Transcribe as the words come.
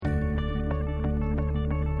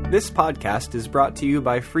This podcast is brought to you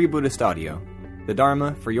by Free Buddhist Audio, the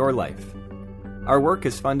Dharma for your life. Our work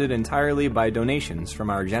is funded entirely by donations from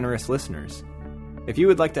our generous listeners. If you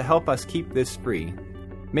would like to help us keep this free,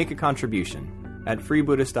 make a contribution at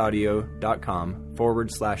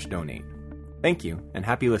freebuddhistaudio.com/donate. Thank you, and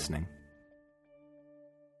happy listening.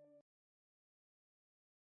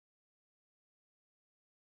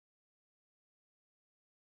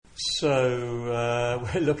 So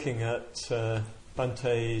we're looking at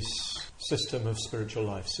Bante's system of spiritual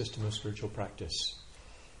life, system of spiritual practice.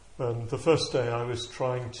 And the first day I was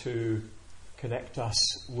trying to connect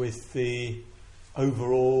us with the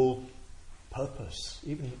overall purpose,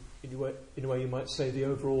 even in a way you might say the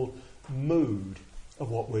overall mood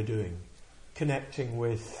of what we're doing, connecting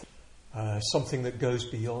with something that goes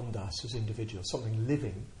beyond us as individuals, something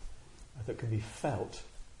living that can be felt,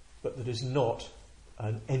 but that is not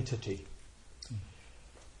an entity.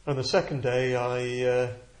 And the second day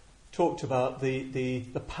I talked about the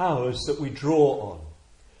powers that we draw on,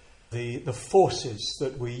 the forces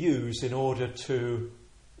that we use in order to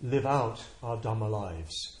live out our Dhamma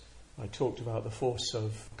lives. I talked about the force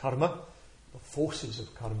of karma, the forces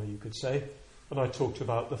of karma you could say, and I talked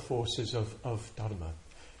about the forces of Dharma,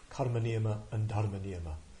 karma niyama and Dharma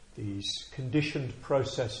niyama, these conditioned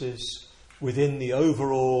processes within the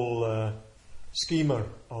overall schema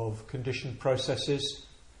of conditioned processes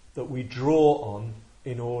that we draw on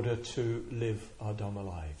in order to live our Dhamma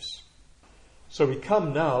lives. So we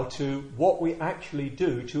come now to what we actually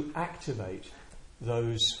do to activate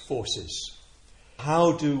those forces.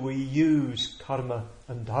 How do we use karma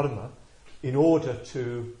and dharma in order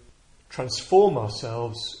to transform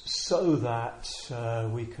ourselves so that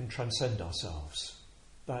we can transcend ourselves?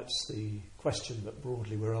 That's the question that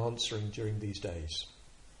broadly we're answering during these days.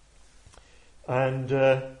 And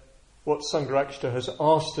what Sangharakshita has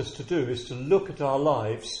asked us to do is to look at our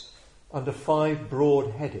lives under 5 broad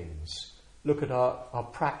headings. Look at our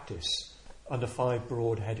practice under 5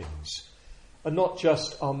 broad headings. And not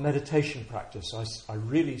just our meditation practice. I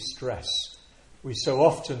really stress, we so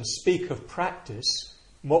often speak of practice,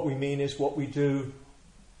 and what we mean is what we do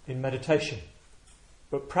in meditation.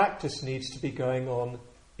 But practice needs to be going on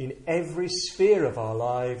in every sphere of our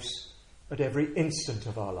lives, at every instant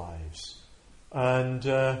of our lives. And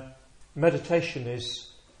meditation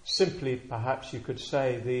is simply, perhaps you could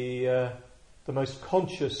say, the most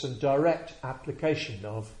conscious and direct application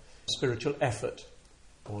of spiritual effort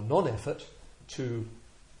or non-effort to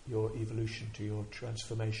your evolution, to your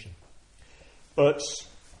transformation. But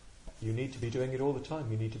you need to be doing it all the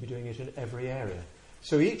time. You need to be doing it in every area.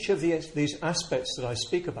 So each of these aspects that I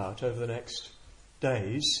speak about over the next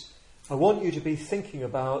days, I want you to be thinking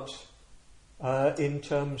about in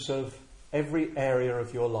terms of every area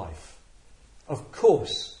of your life. Of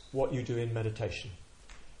course, what you do in meditation.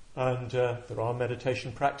 And there are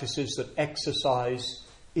meditation practices that exercise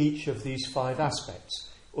each of these 5 aspects.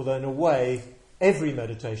 Although in a way, every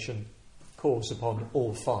meditation calls upon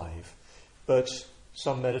all 5. But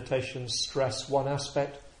some meditations stress one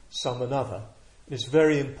aspect, some another. It's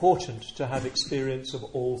very important to have experience of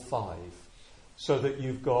all 5 so that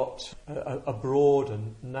you've got a broad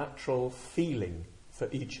and natural feeling for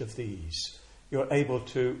each of these. You're able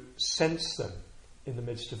to sense them in the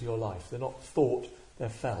midst of your life. They're not thought, they're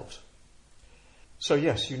felt. So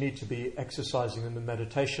yes, you need to be exercising them in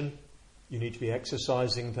meditation. You need to be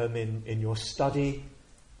exercising them in your study,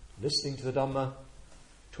 listening to the Dhamma,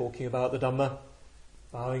 talking about the Dhamma,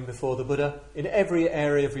 bowing before the Buddha. In every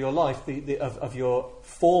area of your life, of your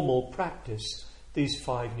formal practice, these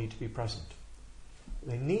 5 need to be present.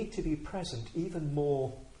 They need to be present even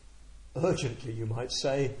more urgently, you might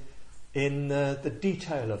say, in the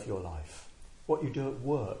detail of your life. What you do at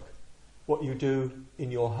work, what you do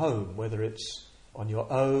in your home, whether it's on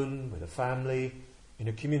your own, with a family, in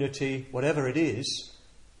a community, whatever it is,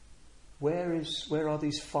 where are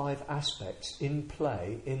these 5 aspects in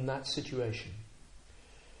play in that situation?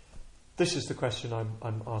 This is the question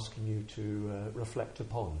I'm asking you to reflect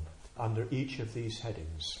upon under each of these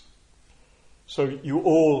headings. So you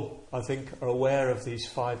all, I think, are aware of these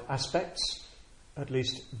 5 aspects, at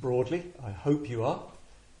least broadly. I hope you are.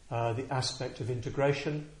 The aspect of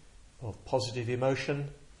integration, of positive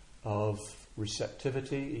emotion, of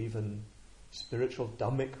receptivity, even spiritual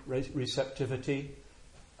Dhammic receptivity,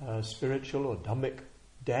 spiritual or Dhammic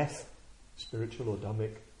death, spiritual or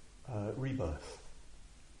Dhammic rebirth.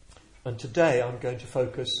 And today I'm going to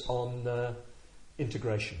focus on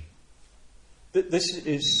integration. This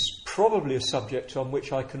is probably a subject on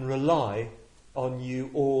which I can rely on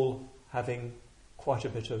you all having quite a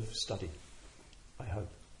bit of study, I hope.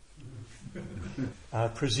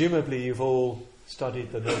 Presumably you've all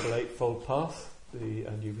studied the Noble Eightfold Path,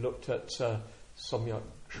 and you've looked at Samyak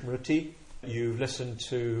Smriti. You've listened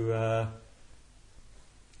to...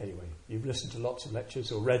 you've listened to lots of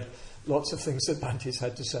lectures or read lots of things that Bhante's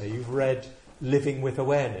had to say. You've read Living with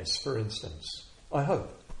Awareness, for instance. I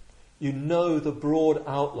hope. You know the broad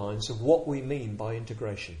outlines of what we mean by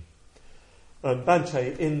integration. And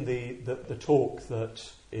Bhante, in the talk that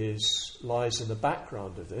lies in the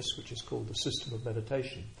background of this, which is called the System of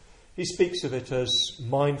Meditation, he speaks of it as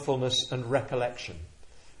mindfulness and recollection,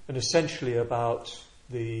 and essentially about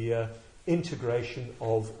the integration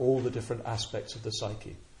of all the different aspects of the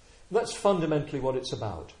psyche. And that's fundamentally what it's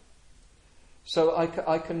about. So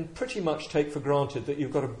I can pretty much take for granted that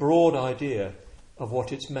you've got a broad idea of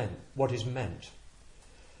what is meant.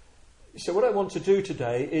 So what I want to do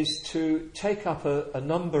today is to take up a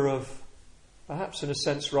number of, perhaps in a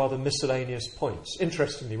sense, rather miscellaneous points.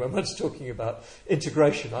 Interestingly, when one's talking about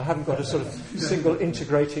integration, I haven't got a sort of single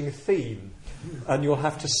integrating theme, and you'll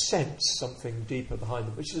have to sense something deeper behind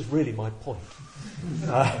them, which is really my point.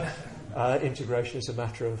 Integration is a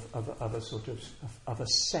matter of a sort of a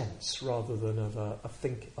sense rather than of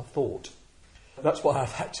a thought. That's why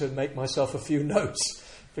I've had to make myself a few notes,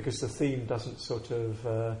 because the theme doesn't sort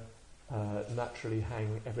of naturally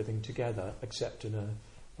hang everything together, except in a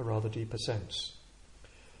rather deeper sense.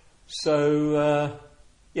 So,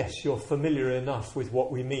 yes, you're familiar enough with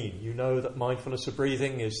what we mean. You know that mindfulness of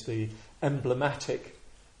breathing is the emblematic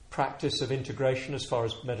practice of integration as far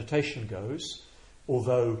as meditation goes,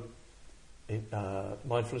 although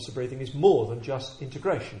mindfulness of breathing is more than just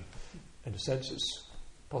integration. In a sense, it's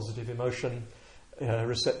positive emotion,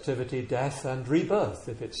 receptivity, death, and rebirth,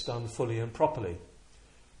 if it's done fully and properly.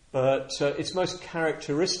 But it's most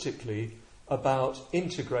characteristically about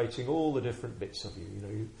integrating all the different bits of you. You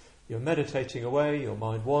know, you're meditating away, your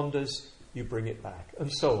mind wanders, you bring it back,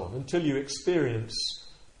 and so on, until you experience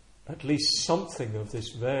at least something of this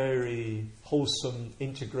very wholesome,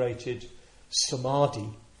 integrated samadhi,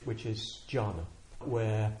 which is jhana,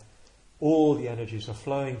 where all the energies are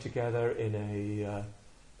flowing together in a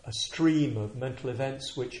stream of mental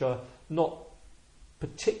events which are not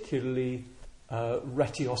particularly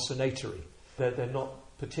ratiocinatory. They're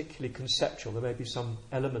not particularly conceptual. There may be some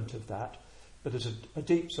element of that, but there's a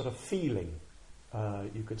deep sort of feeling,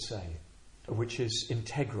 you could say, which is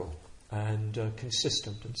integral and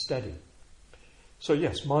consistent and steady. So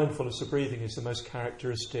yes, mindfulness of breathing is the most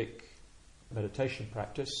characteristic meditation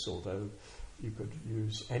practice, although you could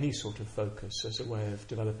use any sort of focus as a way of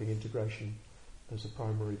developing integration as a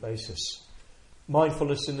primary basis.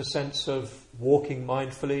 Mindfulness in the sense of walking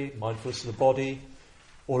mindfully, mindfulness of the body,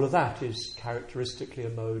 all of that is characteristically a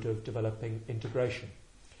mode of developing integration.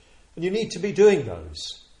 And you need to be doing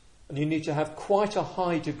those. And you need to have quite a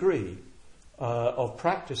high degree of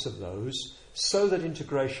practice of those so that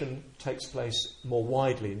integration takes place more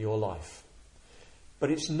widely in your life.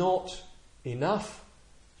 But it's not enough,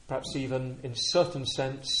 perhaps even in certain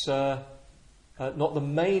sense, not the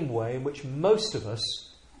main way in which most of us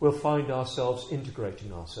will find ourselves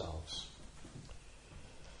integrating ourselves.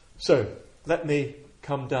 So, let me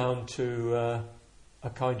come down to a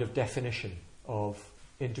kind of definition of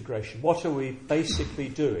integration. What are we basically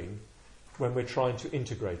doing when we're trying to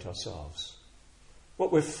integrate ourselves?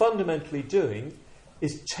 What we're fundamentally doing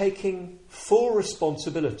is taking full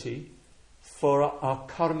responsibility for our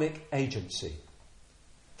karmic agency.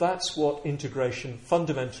 That's what integration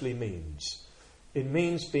fundamentally means. It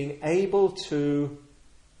means being able to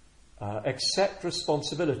accept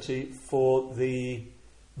responsibility for the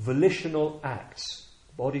volitional acts,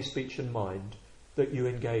 body, speech and mind, that you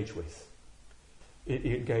engage with,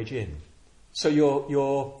 you engage in. So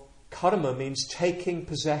your karma means taking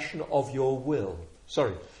possession of your will.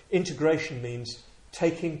 Integration means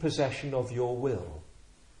taking possession of your will.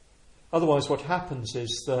 Otherwise what happens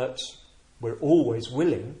is that we're always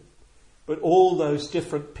willing, but all those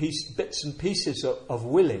different bits and pieces of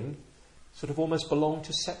willing sort of almost belong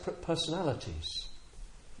to separate personalities.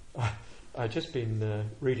 I've just been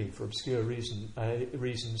reading for obscure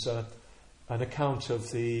reasons an account of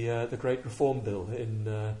the Great Reform Bill in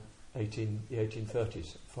the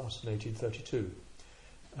 1830s, passed in 1832,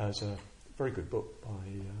 as a very good book by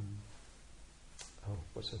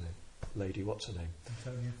what's her name?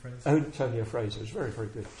 Antonia Fraser. It was very, very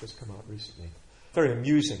good. Just come out recently. Very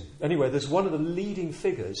amusing. Anyway, there's one of the leading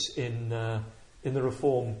figures in the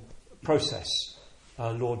reform process,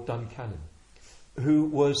 Lord Duncannon, who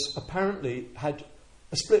was apparently had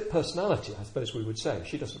a split personality, I suppose we would say.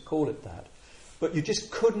 She doesn't call it that. But you just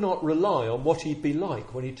could not rely on what he'd be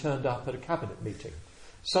like when he turned up at a cabinet meeting.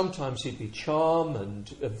 Sometimes he'd be charm and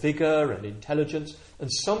vigour and intelligence,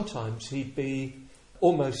 and sometimes he'd be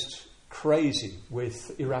almost crazy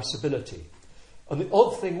with irascibility. And the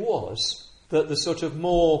odd thing was that the sort of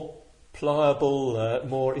more pliable,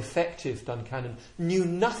 more effective Duncannon knew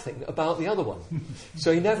nothing about the other one.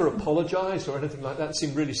 So he never apologised or anything like that,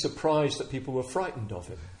 seemed really surprised that people were frightened of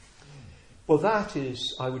him. Well, that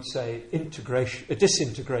is, I would say,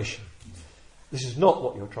 disintegration. This is not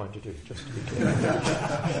what you're trying to do, just to be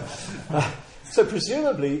clear. So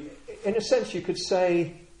presumably, in a sense, you could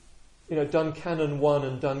say, Duncannon 1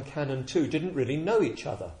 and Duncannon 2 didn't really know each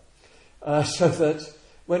other. So that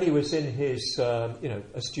when he was in his,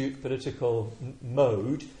 astute political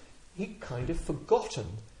mode, he'd kind of forgotten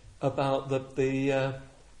about the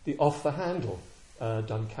off-the-handle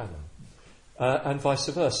Duncannon, and vice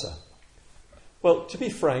versa. Well, to be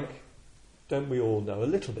frank, don't we all know a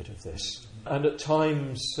little bit of this? And at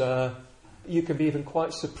times, you can be even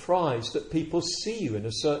quite surprised that people see you in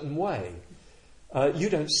a certain way. You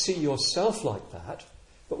don't see yourself like that,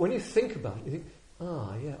 but when you think about it, you think,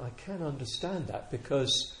 I can understand that,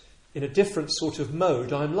 because in a different sort of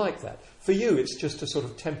mode, I'm like that. For you, it's just a sort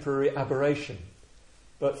of temporary aberration.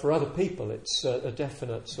 But for other people, it's a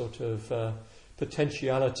definite sort of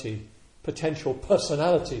potential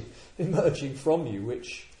personality emerging from you,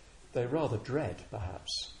 which they rather dread,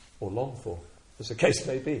 perhaps, or long for, as the case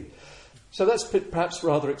may be. So that's perhaps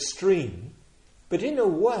rather extreme. But in a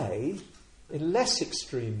way, in less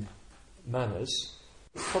extreme manners,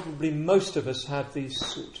 probably most of us have these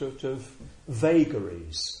sort of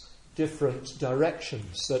vagaries, different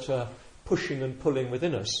directions that are pushing and pulling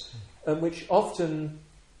within us, and which often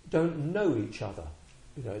don't know each other.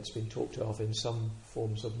 It's been talked of in some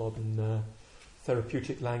forms of modern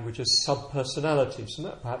therapeutic language as subpersonalities, and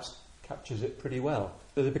that perhaps captures it pretty well.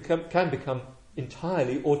 But they can become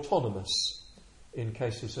entirely autonomous in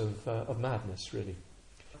cases of madness, really.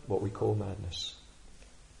 What we call madness,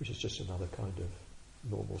 which is just another kind of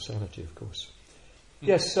normal sanity, of course.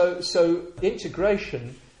 Yes, so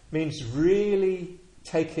integration means really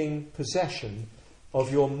taking possession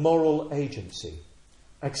of your moral agency,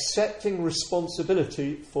 accepting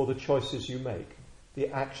responsibility for the choices you make, the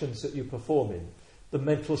actions that you perform in, the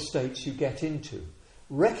mental states you get into,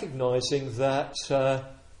 recognising that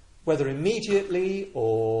whether immediately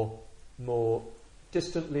or more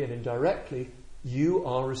distantly and indirectly, you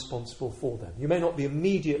are responsible for them. You may not be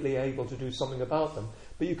immediately able to do something about them,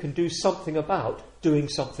 but you can do something about doing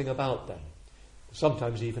something about them.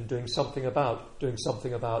 Sometimes even doing something about doing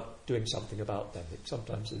something about doing something about them. It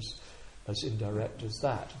sometimes is as indirect as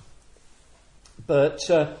that. But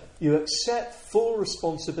you accept full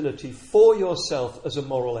responsibility for yourself as a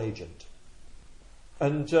moral agent.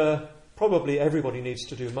 And probably everybody needs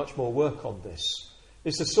to do much more work on this.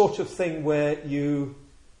 It's the sort of thing where you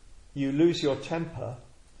lose your temper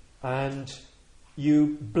and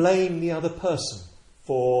you blame the other person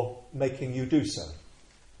for making you do so.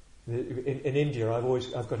 In India,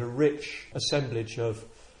 I've got a rich assemblage of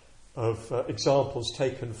examples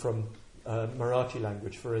taken from Marathi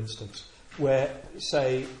language, for instance, where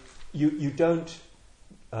say you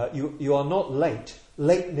are not late.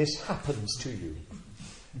 Lateness happens to you.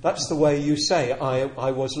 That's the way you say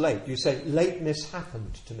I was late. You say lateness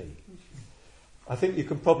happened to me. I think you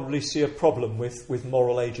can probably see a problem with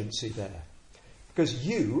moral agency there, because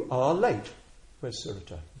you are late. Where's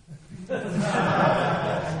Surita?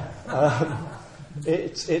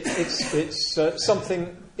 It's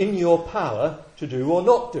something in your power to do or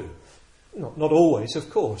not do. Not always, of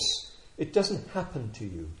course. It doesn't happen to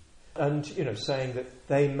you. And, saying that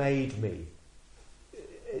they made me.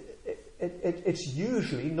 It's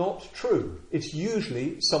usually not true. It's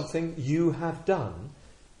usually something you have done,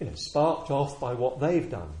 sparked off by what they've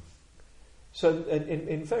done. So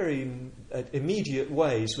in very immediate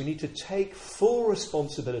ways, we need to take full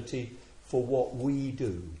responsibility for what we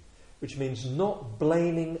do, which means not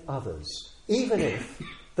blaming others, even if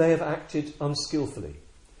they have acted unskillfully,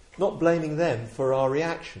 not blaming them for our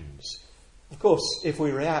reactions. Of course, if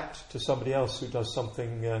we react to somebody else who does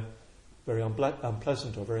something very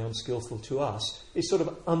unpleasant or very unskillful to us, it's sort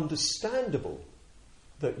of understandable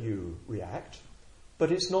that you react,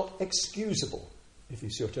 but it's not excusable, if you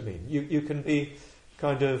see what I mean. You can be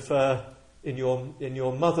kind of in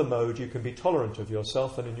your mother mode, you can be tolerant of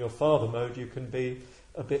yourself, and in your father mode, you can be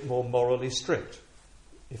a bit more morally strict,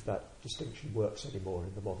 if that distinction works anymore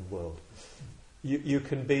in the modern world. You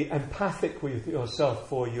can be empathic with yourself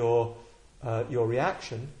for your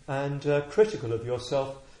reaction, and critical of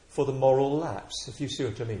yourself for the moral lapse, if you see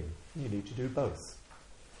what I mean. You need to do both.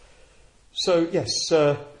 So yes,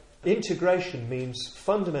 Integration means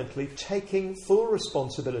fundamentally taking full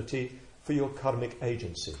responsibility for your karmic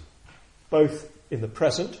agency, both in the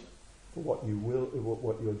present, for what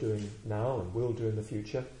you're doing now and will do in the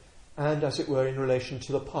future, and as it were in relation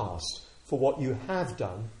to the past, for what you have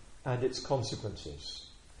done and its consequences.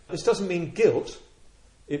 This doesn't mean guilt.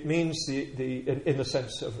 It means in the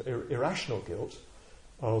sense of irrational guilt,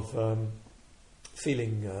 of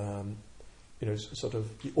feeling, sort of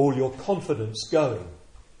all your confidence going,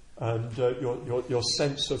 and your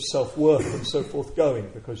sense of self-worth and so forth going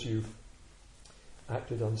because you've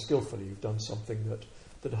acted unskillfully, you've done something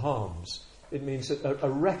that harms. It means that a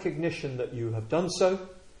recognition that you have done so,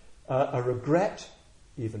 a regret,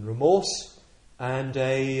 even remorse, and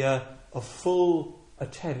a full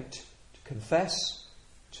attempt to confess,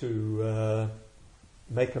 to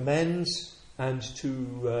make amends, and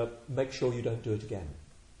to make sure you don't do it again.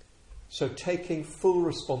 So taking full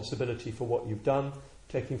responsibility for what you've done,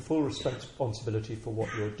 taking full responsibility for what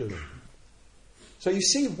you're doing. So you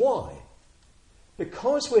see why?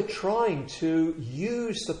 Because we're trying to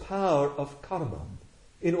use the power of karma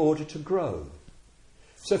in order to grow.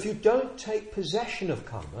 So if you don't take possession of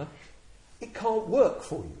karma, it can't work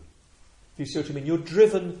for you. Do you see what I mean? You're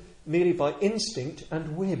driven merely by instinct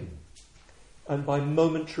and whim and by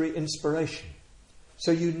momentary inspiration.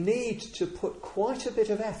 So you need to put quite a bit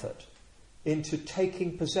of effort into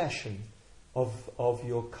taking possession of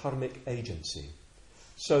your karmic agency,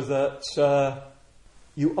 so that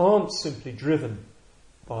you aren't simply driven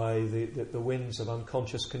by the winds of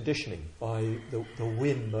unconscious conditioning, by the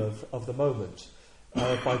whim of the moment,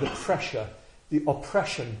 by the pressure, the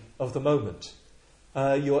oppression of the moment.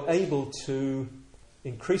 You're able to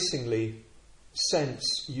increasingly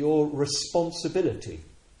sense your responsibility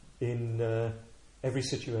in every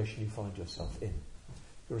situation you find yourself in.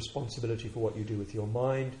 The responsibility for what you do with your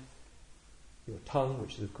mind, your tongue,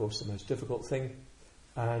 which is of course the most difficult thing,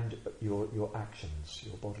 and your actions,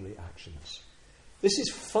 your bodily actions. This is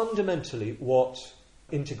fundamentally what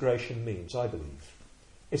integration means, I believe.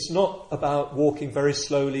 It's not about walking very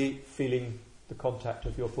slowly, feeling the contact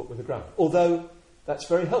of your foot with the ground, although that's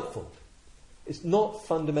very helpful. It's not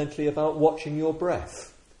fundamentally about watching your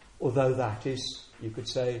breath, although that is, you could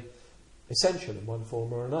say, essential in one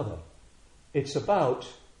form or another. It's about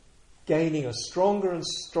gaining a stronger and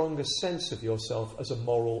stronger sense of yourself as a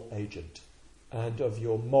moral agent and of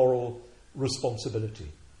your moral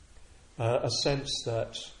responsibility. A sense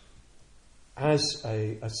that as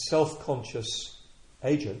a self-conscious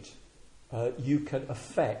agent, you can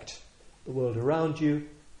affect the world around you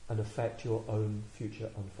and affect your own future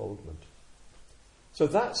unfoldment. So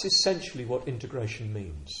that's essentially what integration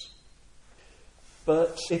means.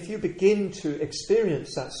 But if you begin to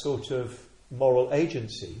experience that sort of moral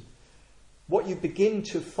agency, what you begin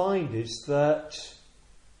to find is that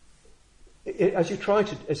as you try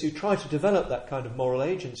to develop that kind of moral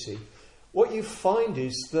agency, what you find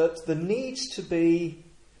is that there needs to be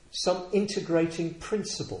some integrating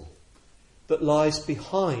principle that lies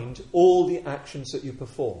behind all the actions that you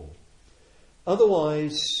perform.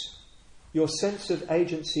 Otherwise, your sense of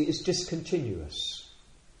agency is discontinuous.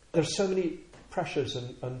 There are so many pressures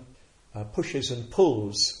and pushes and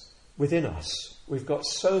pulls within us. We've got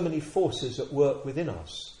so many forces at work within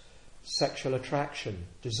us. Sexual attraction,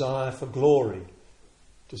 desire for glory,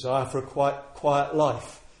 desire for a quiet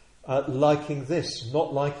life, liking this,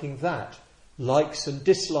 not liking that, likes and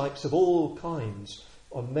dislikes of all kinds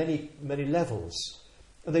on many, many levels.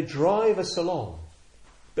 And they drive us along,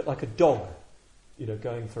 a bit like a dog,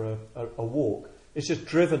 going for a walk. It's just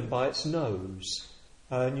driven by its nose.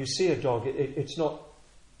 And you see a dog, it's not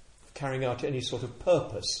carrying out any sort of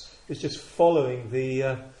purpose. It's just following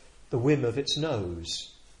the whim of its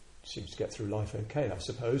nose. It seems to get through life okay, I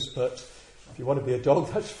suppose, but if you want to be a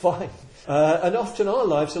dog, that's fine. And often our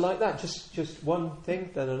lives are like that, just one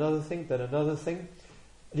thing, then another thing, then another thing.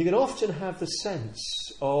 And you can often have the sense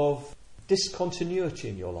of discontinuity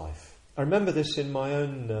in your life. I remember this in my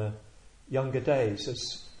own younger days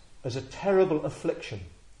as a terrible affliction,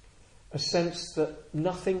 a sense that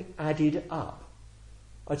nothing added up.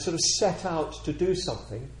 I'd sort of set out to do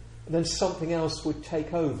something, and then something else would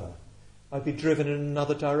take over. I'd be driven in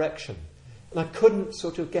another direction. And I couldn't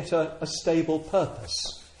sort of get a stable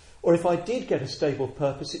purpose. Or if I did get a stable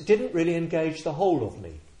purpose, it didn't really engage the whole of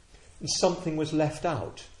me. And something was left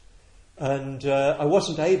out. And I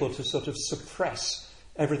wasn't able to sort of suppress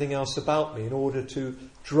everything else about me in order to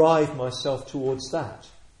drive myself towards that.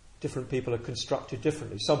 Different people are constructed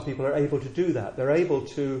differently. Some people are able to do that. They're able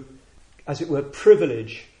to, as it were,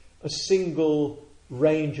 privilege a single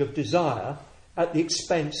range of desire at the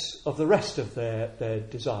expense of the rest of their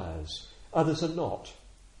desires. Others are not.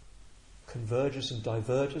 converges and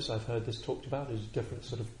diverges. I've heard this talked about as a different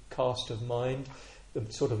sort of cast of mind, the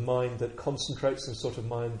sort of mind that concentrates and the sort of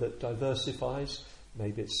mind that diversifies.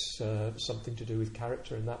 Maybe it's something to do with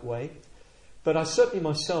character in that way. But I certainly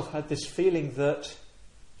myself had this feeling that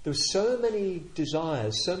there were so many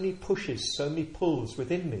desires, so many pushes, so many pulls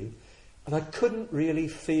within me, and I couldn't really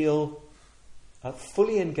feel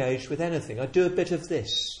fully engaged with anything. I'd do a bit of this,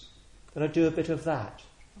 then I'd do a bit of that,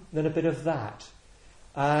 then a bit of that.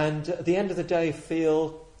 And at the end of the day,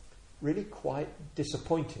 feel really quite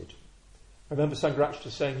disappointed. I remember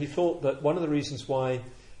Sangharakshita saying he thought that one of the reasons why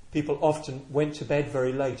people often went to bed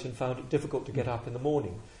very late and found it difficult to get up in the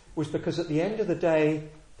morning was because at the end of the day,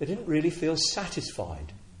 they didn't really feel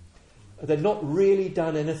satisfied. They'd not really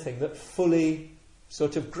done anything that fully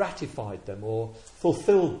sort of gratified them or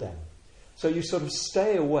fulfilled them. So you sort of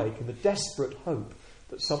stay awake in the desperate hope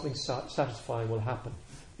that something satisfying will happen,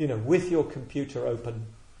 with your computer open,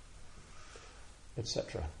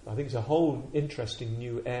 etc. I think it's a whole interesting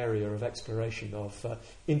new area of exploration of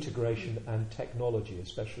integration and technology,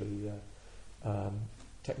 especially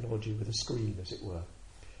technology with a screen, as it were.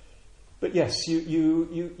 But yes,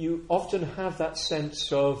 you often have that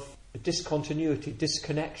sense of discontinuity,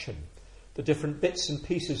 disconnection, the different bits and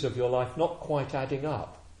pieces of your life not quite adding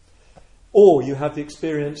up. Or you have the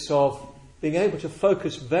experience of being able to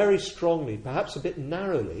focus very strongly, perhaps a bit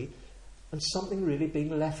narrowly, and something really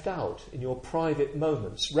being left out in your private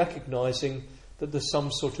moments, recognizing that there's some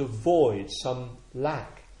sort of void, some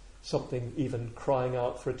lack, something even crying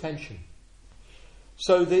out for attention.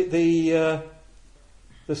 So the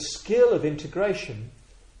skill of integration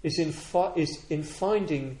is in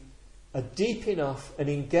finding a deep enough and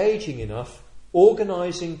engaging enough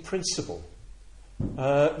organising principle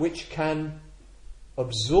which can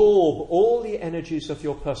absorb all the energies of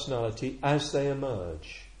your personality as they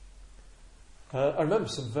emerge. I remember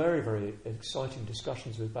some very, very exciting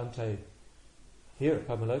discussions with Bhante here at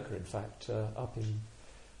Pamaloka, in fact, up in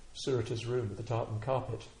Surata's room with the tartan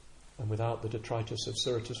carpet and without the detritus of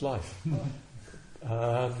Surata's life.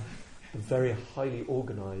 A very highly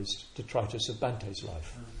organised detritus of Bhante's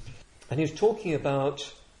life. And he was talking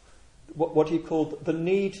about what he called the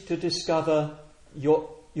need to discover your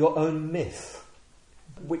own myth,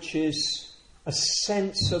 which is a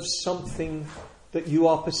sense of something that you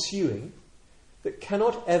are pursuing that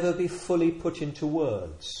cannot ever be fully put into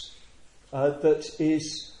words, that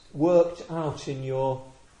is worked out in your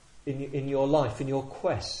life, in your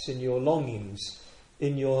quests, in your longings,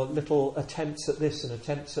 in your little attempts at this and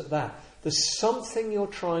attempts at that. There's something you're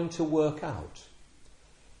trying to work out,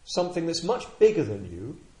 something that's much bigger than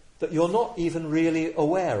you, that you're not even really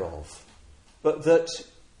aware of, but that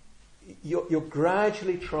you're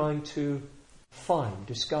gradually trying to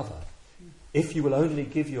discover, if you will only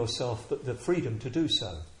give yourself the freedom to do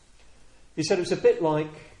so. He said it was a bit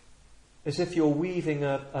like as if you're weaving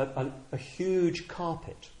a huge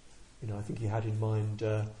carpet. I think he had in mind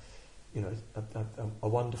a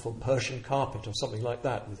wonderful Persian carpet or something like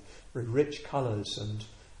that, with very rich colours and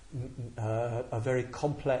a very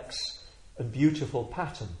complex and beautiful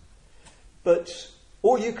pattern. But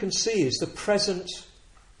all you can see is the present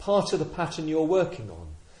part of the pattern you're working on.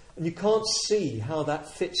 And you can't see how that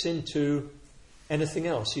fits into anything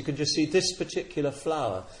else. You can just see this particular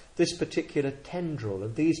flower, this particular tendril,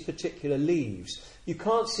 and these particular leaves. You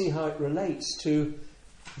can't see how it relates to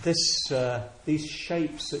these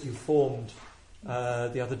shapes that you formed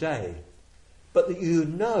the other day. But that you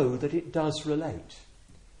know that it does relate.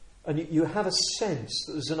 And you have a sense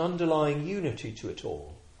that there's an underlying unity to it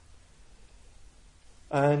all.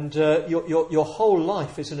 And your whole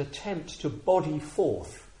life is an attempt to body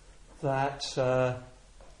forth that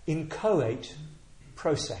inchoate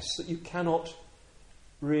process that you cannot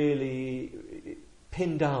really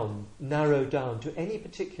pin down, narrow down to any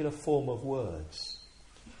particular form of words.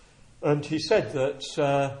 And he said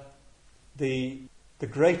that the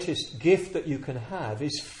greatest gift that you can have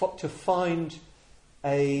is to find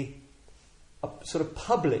a sort of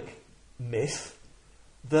public myth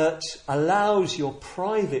that allows your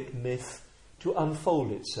private myth to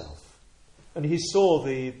unfold itself. And he saw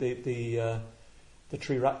the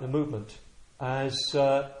Triratna movement as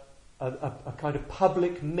a kind of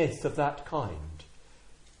public myth of that kind.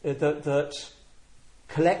 That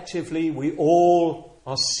collectively we all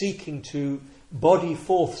are seeking to body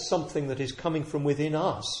forth something that is coming from within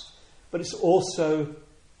us, but it's also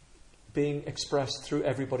being expressed through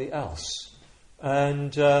everybody else.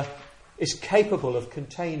 And is capable of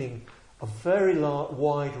containing a very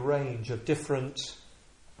wide range of different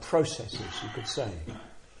processes, you could say.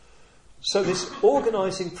 So this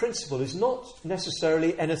organising principle is not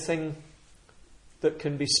necessarily anything that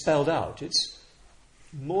can be spelled out. It's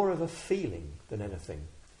more of a feeling than anything,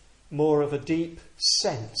 more of a deep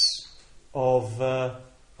sense of a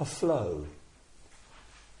flow.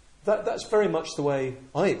 That's very much the way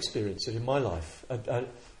I experience it in my life, an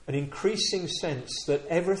increasing sense that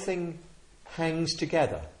everything hangs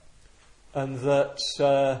together, and that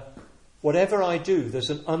whatever I do,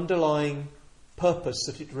 there's an underlying purpose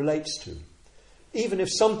that it relates to. Even if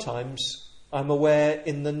sometimes I'm aware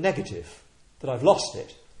in the negative that I've lost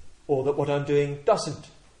it, or that what I'm doing doesn't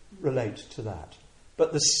relate to that.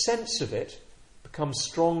 But the sense of it becomes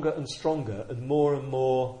stronger and stronger and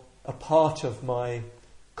more a part of my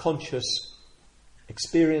conscious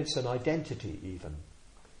experience and identity even.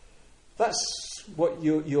 That's what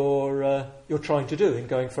you're trying to do in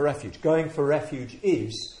going for refuge. Going for refuge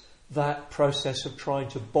is that process of trying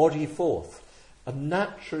to body forth a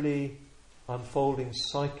naturally unfolding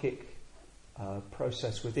psychic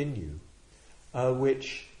process within you,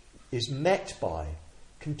 which is met by,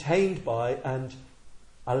 contained by, and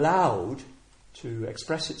allowed to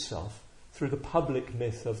express itself through the public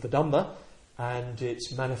myth of the Dharma and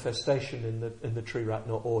its manifestation in the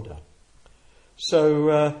Triratna order.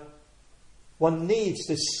 So one needs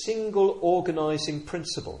this single organising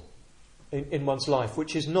principle in one's life,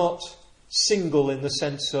 which is not single in the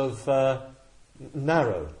sense of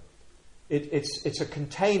narrow. It's a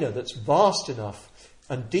container that's vast enough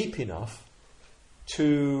and deep enough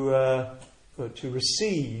to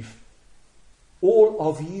receive all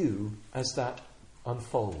of you as that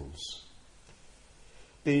unfolds.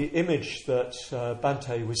 The image that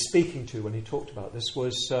Bhante was speaking to when he talked about this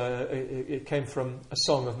was, it came from a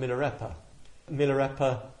song of Milarepa.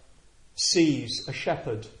 Milarepa sees a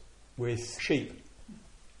shepherd with sheep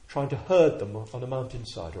trying to herd them on a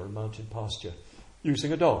mountainside or a mountain pasture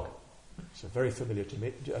using a dog. It's a very familiar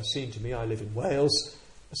scene to me. I live in Wales,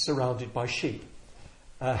 surrounded by sheep.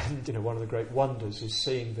 And one of the great wonders is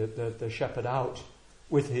seeing the shepherd out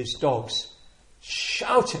with his dogs,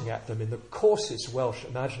 shouting at them in the coarsest Welsh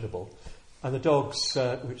imaginable. And the dogs,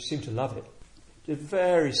 which seem to love it, did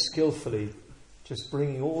very skillfully just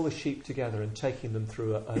bringing all the sheep together and taking them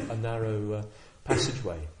through a narrow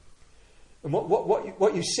passageway. And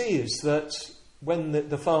what you see is that when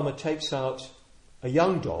the farmer takes out a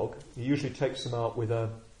young dog, he usually takes them out with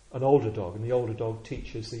an older dog, and the older dog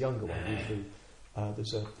teaches the younger one. Usually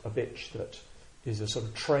there's a bitch that is a sort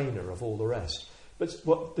of trainer of all the rest. But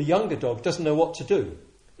what the younger dog doesn't know what to do.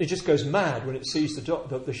 It just goes mad when it sees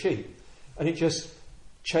the sheep, and it just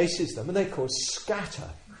chases them, and they, of course, scatter.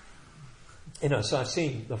 So I've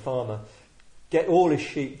seen the farmer get all his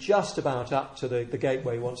sheep just about up to the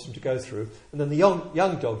gateway he wants them to go through, and then the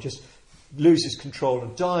young dog just loses control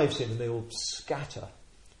and dives in, and they all scatter.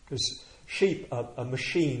 Because sheep are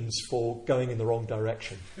machines for going in the wrong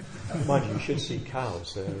direction. Mind you should see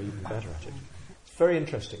cows, they're even better at it. It's very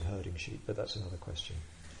interesting herding sheep, but that's another question.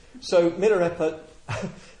 So Milarepa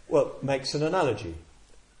makes an analogy.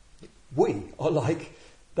 We are like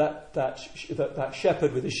that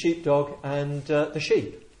shepherd with his sheepdog and the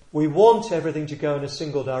sheep. We want everything to go in a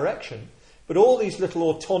single direction, but all these little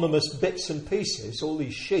autonomous bits and pieces, all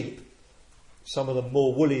these sheep, some of them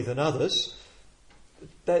more woolly than others,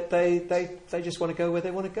 they just want to go where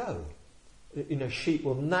they want to go. Sheep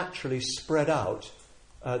will naturally spread out.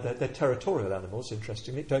 They're territorial animals,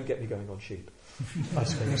 interestingly. Don't get me going on sheep. I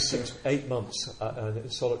spent 8 months in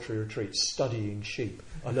a solitary retreat studying sheep.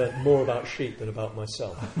 I learnt more about sheep than about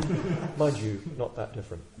myself. Mind you, not that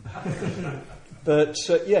different. But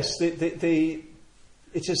yes,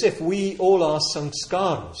 it's as if all our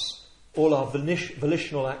sanskaras, all our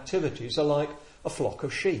volitional activities are like a flock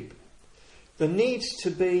of sheep. There needs to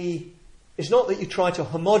be... It's not that you try to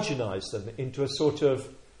homogenise them into a sort of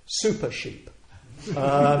super sheep.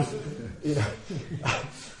 The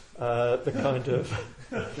kind of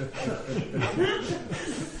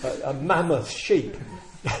a mammoth sheep.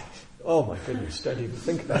 Oh my goodness, don't even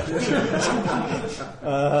think about it.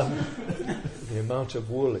 The amount of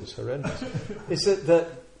wool is horrendous. Is that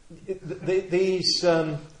these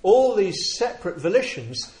all these separate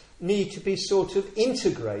volitions need to be sort of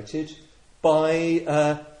integrated by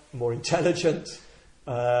a more intelligent,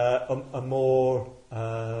 a more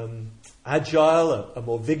agile, a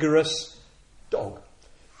more vigorous dog,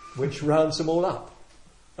 which rounds them all up.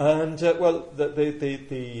 And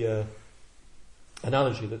the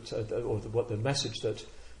analogy that, the message that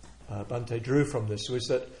Bhante drew from this was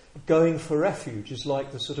that going for refuge is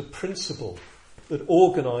like the sort of principle that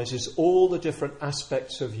organises all the different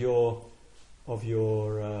aspects of your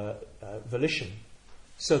volition,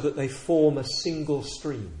 so that they form a single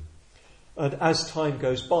stream. And as time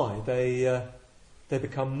goes by, they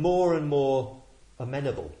become more and more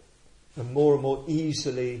amenable and more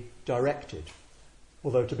easily directed.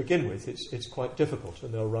 Although to begin with, it's quite difficult,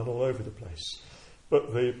 and they'll run all over the place.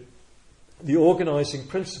 But the organising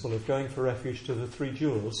principle of going for refuge to the Three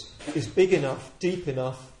Jewels is big enough, deep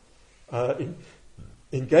enough,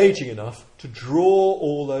 engaging enough to draw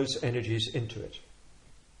all those energies into it.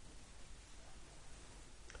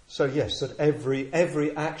 So yes, that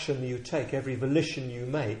every action you take, every volition you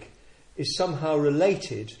make, is somehow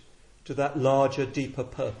related to that larger, deeper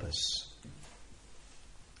purpose.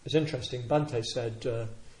 It's interesting, Bhante said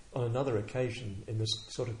on another occasion in this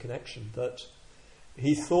sort of connection that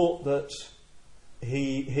he thought that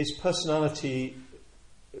his personality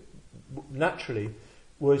naturally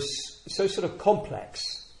was so sort of complex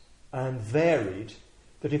and varied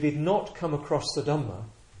that if he'd not come across the Dhamma,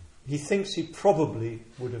 he thinks he probably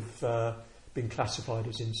would have been classified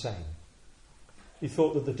as insane. He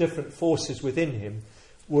thought that the different forces within him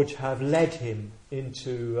would have led him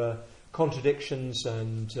into contradictions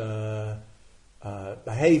and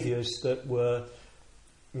behaviours that were,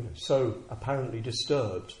 so apparently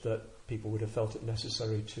disturbed that people would have felt it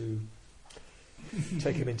necessary to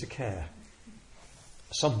take him into care.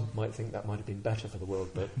 Some might think that might have been better for the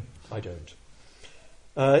world, but I don't.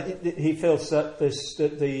 He feels that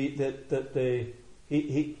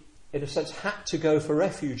he in a sense had to go for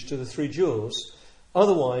refuge to the Three Jewels.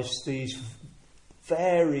 Otherwise, these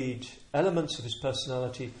varied elements of his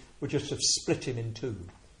personality would just have split him in two,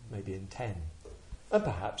 maybe in 10. And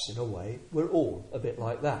perhaps, in a way, we're all a bit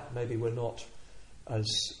like that. Maybe we're not as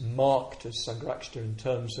marked as Sangharakshita in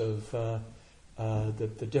terms of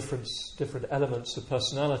the different elements of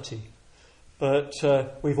personality. But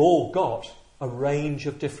we've all got a range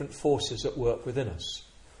of different forces at work within us.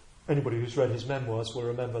 Anybody who's read his memoirs will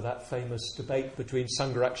remember that famous debate between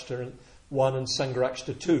Sangharakshita 1 and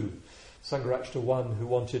Sangharakshita 2. Sangharakshita 1, who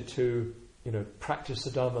wanted to, practice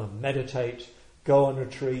the Dhamma, meditate, go on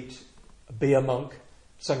retreat, be a monk.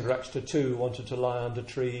 Sangharakshita 2 wanted to lie under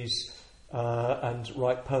trees and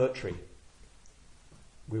write poetry.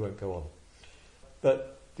 We won't go on.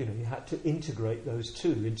 But, you had to integrate those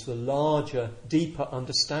two into the larger, deeper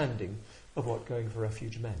understanding of what going for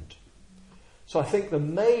refuge meant. So I think the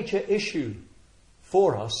major issue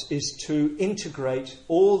for us is to integrate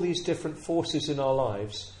all these different forces in our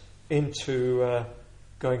lives into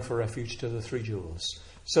going for refuge to the Three Jewels,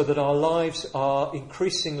 so that our lives are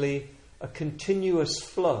increasingly a continuous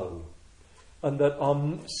flow, and that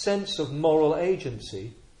our sense of moral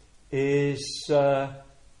agency is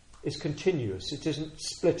continuous. It isn't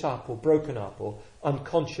split up or broken up or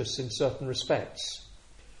unconscious in certain respects.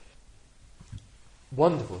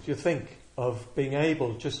 Wonderful to think of being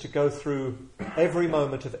able just to go through every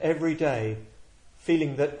moment of every day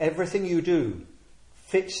feeling that everything you do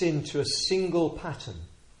fits into a single pattern,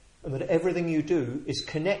 and that everything you do is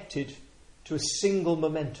connected to a single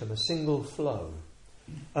momentum, a single flow,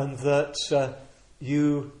 and that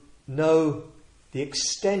you know the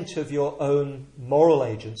extent of your own moral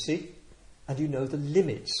agency, and you know the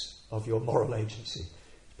limits of your moral agency.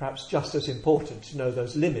 Perhaps just as important to know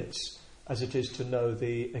those limits as it is to know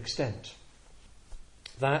the extent.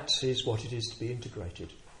 That is what it is to be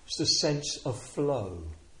integrated. It's the sense of flow.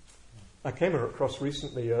 I came across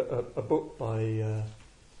recently a book by a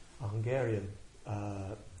Hungarian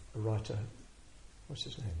writer. What's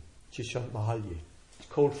his name? Csont Mahalyi. It's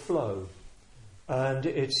called Flow. And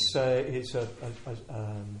he's I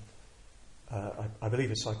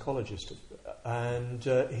believe a psychologist. And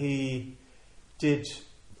he did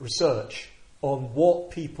research on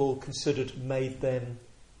what people considered made them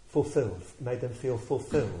feel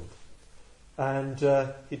fulfilled. And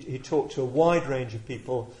he talked to a wide range of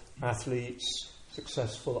people, athletes,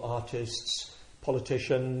 successful artists,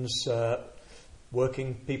 politicians,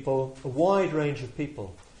 working people, a wide range of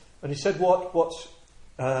people. And he said what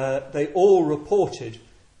they all reported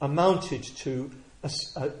amounted to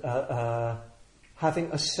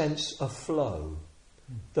having a sense of flow,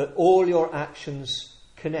 that all your actions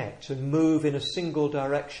connect and move in a single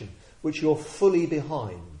direction, which you're fully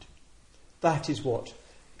behind. That is what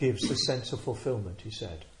gives a sense of fulfillment, he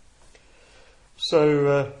said.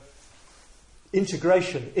 So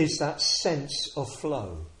integration is that sense of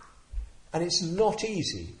flow. And it's not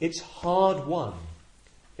easy. It's hard won.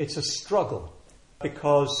 It's a struggle,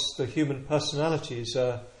 because the human personality is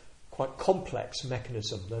a quite complex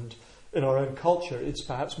mechanism, and in our own culture it's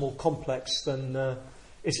perhaps more complex than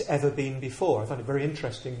it's ever been before. I find it very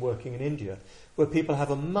interesting working in India, where people have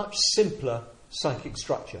a much simpler psychic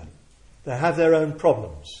structure. They have their own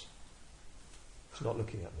problems. He's not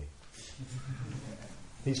looking at me.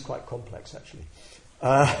 He's quite complex, actually.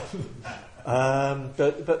 But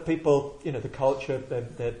people, the culture,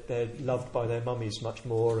 they're loved by their mummies much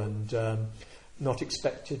more, and not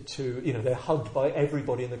expected to, they're hugged by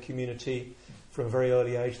everybody in the community from a very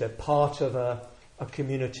early age. They're part of a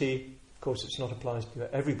community. Of course, it's not applied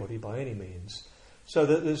to everybody by any means. So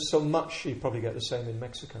that there's so much, you probably get the same in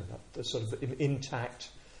Mexico, that sort of intact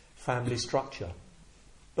family structure.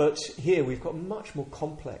 But here we've got much more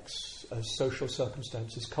complex social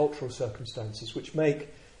circumstances, cultural circumstances, which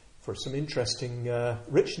make for some interesting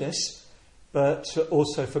richness, but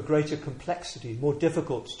also for greater complexity, more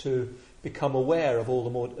difficult to become aware of all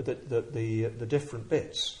the different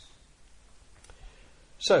bits.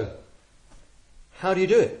 So, how do you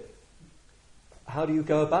do it? How do you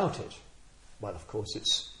go about it? Well, of course,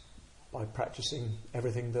 it's by practicing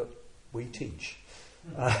everything that we teach,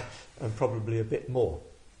 and probably a bit more.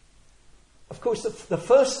 Of course, the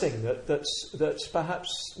first thing that's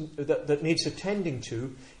perhaps that needs attending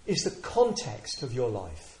to is the context of your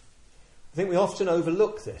life. I think we often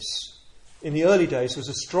overlook this. In the early days, there was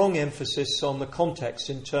a strong emphasis on the context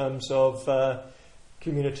in terms of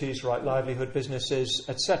communities, right livelihood, businesses,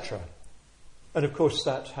 etc. And of course,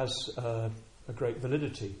 that has a great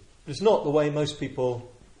validity. But it's not the way most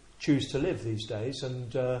people choose to live these days,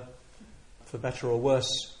 and for better or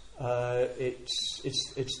worse, it's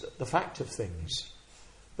the fact of things.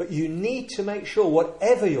 But you need to make sure,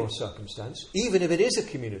 whatever your circumstance, even if it is a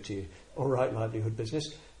community or right livelihood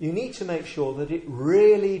business, you need to make sure that it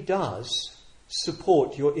really does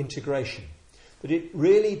support your integration, that it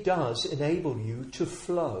really does enable you to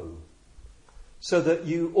flow, so that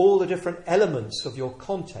all the different elements of your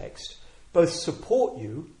context both support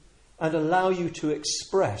you and allow you to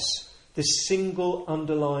express this single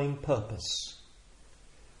underlying purpose.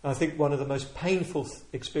 I think one of the most painful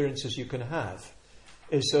experiences you can have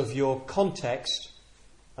is of your context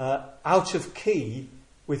out of key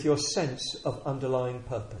with your sense of underlying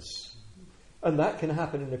purpose. And that can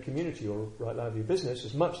happen in a community or right lively business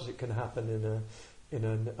as much as it can happen in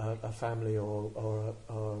a family or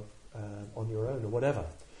on your own or whatever.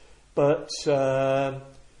 But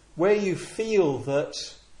where you feel that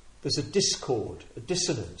there's a discord, a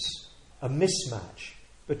dissonance, a mismatch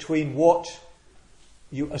between what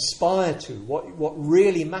you aspire to, what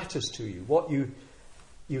really matters to you, what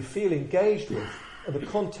you feel engaged with, and the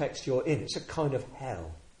context you're in, it's a kind of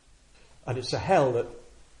hell. And it's a hell that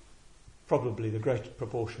probably the great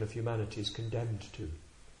proportion of humanity is condemned to.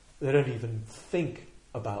 They don't even think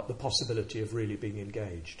about the possibility of really being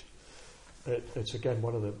engaged. It's again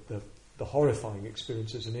one of the horrifying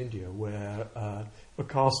experiences in India, where a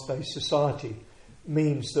caste-based society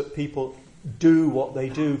means that people do what they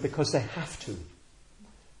do because they have to.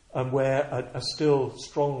 And where a still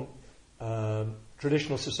strong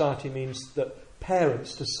traditional society means that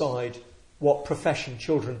parents decide what profession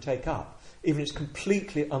children take up, even if it's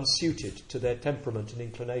completely unsuited to their temperament and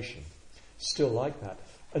inclination. Still like that.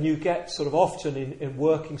 And you get sort of often in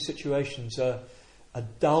working situations a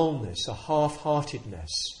dullness, a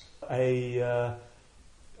half-heartedness, a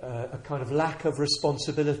kind of lack of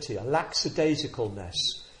responsibility, a lackadaisicalness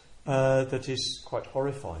that is quite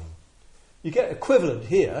horrifying. You get equivalent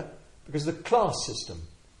here because the class system,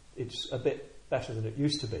 it's a bit better than it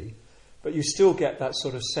used to be, but you still get that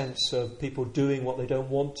sort of sense of people doing what they don't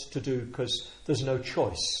want to do because there's no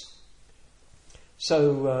choice.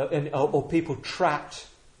 So, or people trapped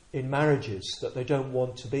in marriages that they don't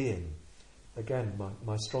want to be in. Again,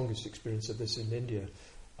 my strongest experience of this in India,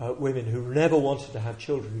 women who never wanted to have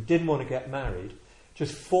children, who didn't want to get married,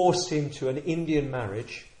 just forced into an Indian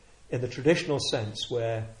marriage in the traditional sense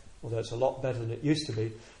where, although it's a lot better than it used to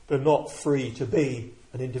be, they're not free to be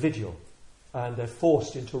an individual. And they're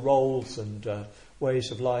forced into roles and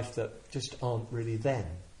ways of life that just aren't really them,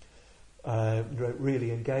 don't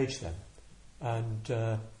really engage them.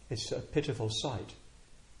 And it's a pitiful sight,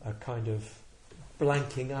 a kind of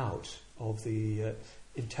blanking out of the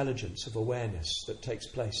intelligence of awareness that takes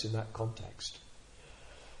place in that context.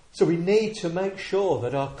 So we need to make sure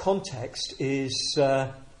that our context is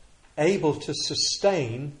able to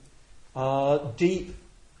sustain our deep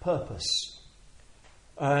purpose.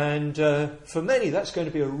 And for many that's going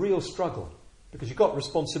to be a real struggle, because you've got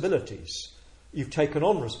responsibilities. You've taken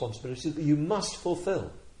on responsibilities that you must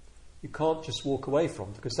fulfill. You can't just walk away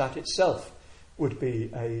from, because that itself would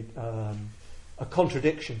be a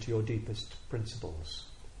contradiction to your deepest principles.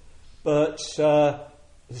 But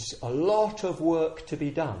there's a lot of work to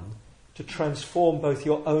be done to transform both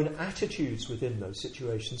your own attitudes within those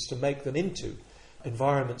situations, to make them into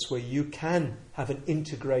environments where you can have an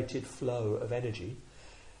integrated flow of energy,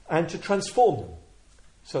 and to transform them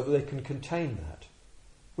so that they can contain that.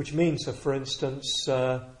 which means, for instance,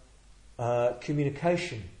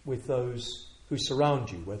 communication with those who surround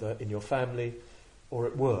you, whether in your family or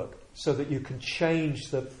at work, so that you can change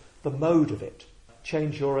the mode of it,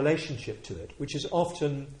 change your relationship to it, which is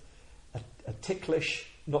often a ticklish,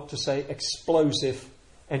 not to say explosive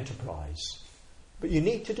enterprise. But you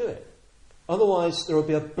need to do it. Otherwise, there will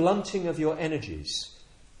be a blunting of your energies,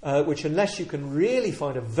 which, unless you can really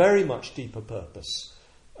find a very much deeper purpose,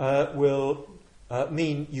 will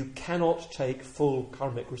mean you cannot take full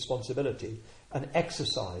karmic responsibility and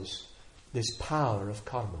exercise this power of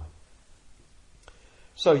karma.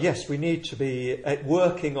 So yes, we need to be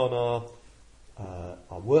working on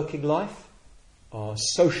our working life, our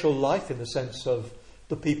social life in the sense of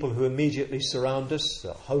the people who immediately surround us,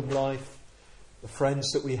 the home life, the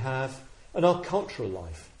friends that we have, and our cultural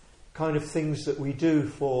life, kind of things that we do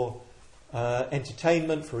for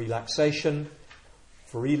entertainment, for relaxation,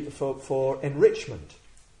 for enrichment.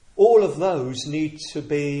 All of those need to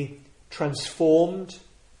be transformed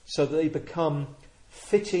so that they become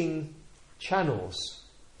fitting channels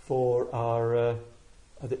for our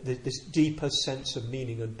this deeper sense of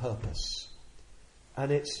meaning and purpose.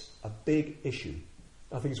 And it's a big issue.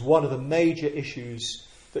 I think it's one of the major issues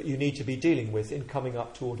that you need to be dealing with in coming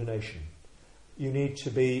up to ordination. You need to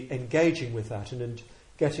be engaging with that and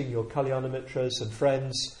getting your Kalyana Mitras and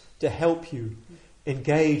friends to help you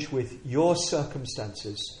engage with your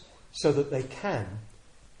circumstances so that they can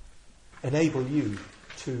enable you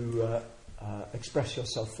to express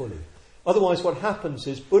yourself fully. Otherwise, what happens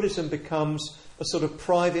is Buddhism becomes a sort of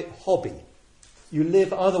private hobby. You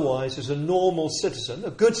live otherwise as a normal citizen,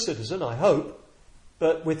 a good citizen, I hope,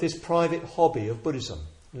 but with this private hobby of Buddhism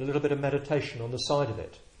and a little bit of meditation on the side of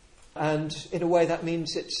it. And in a way that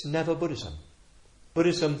means it's never Buddhism.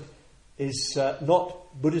 Buddhism is not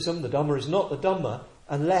Buddhism, the Dhamma is not the Dhamma,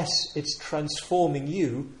 unless it's transforming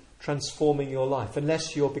you, transforming your life,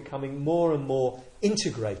 unless you're becoming more and more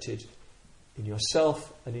integrated in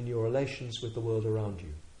yourself and in your relations with the world around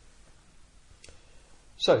you.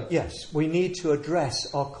 So, yes, we need to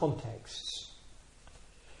address our contexts.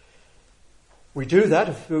 We do that,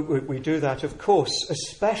 of course,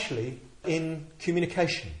 especially in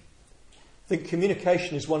communication. I think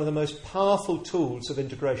communication is one of the most powerful tools of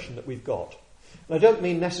integration that we've got. And I don't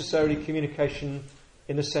mean necessarily communication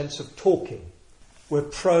in the sense of talking. We're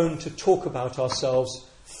prone to talk about ourselves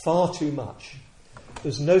far too much.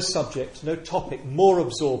 There's no subject, no topic more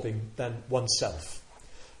absorbing than oneself.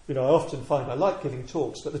 You know, I often find I like giving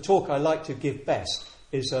talks, but the talk I like to give best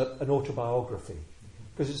is an autobiography,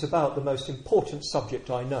 because it's about the most important subject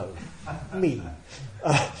I know, me.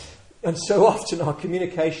 And so often our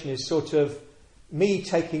communication is sort of me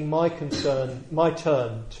taking my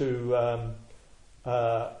turn to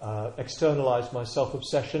externalise my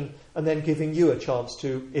self-obsession, and then giving you a chance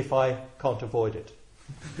to, if I can't avoid it.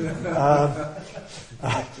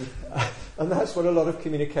 And that's what a lot of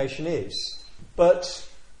communication is. But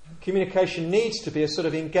communication needs to be a sort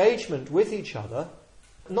of engagement with each other,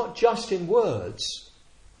 not just in words,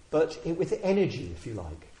 but with energy, if you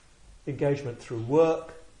like. Engagement through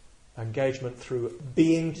work, engagement through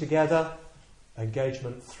being together,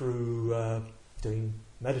 engagement through doing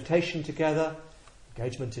meditation together,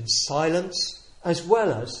 engagement in silence, as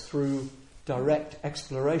well as through direct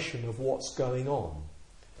exploration of what's going on.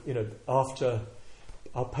 You know, after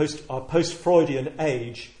our post-Freudian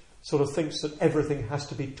age sort of thinks that everything has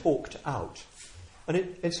to be talked out. And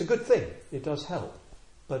it's a good thing. It does help.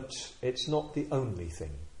 But it's not the only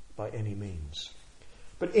thing by any means.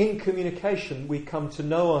 But in communication, we come to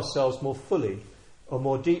know ourselves more fully or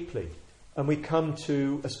more deeply. And we come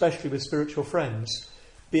to, especially with spiritual friends,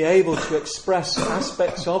 be able to express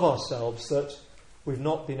aspects of ourselves that we've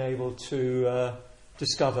not been able to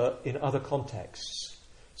discover in other contexts.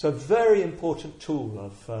 So a very important tool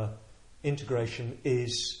of integration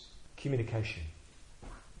is communication.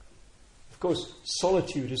 Of course,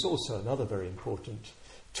 solitude is also another very important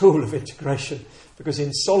tool of integration, because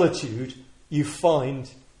in solitude you find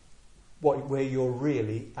where you're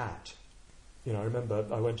really at. You know, I remember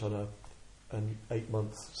I went on an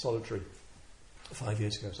 8-month solitary 5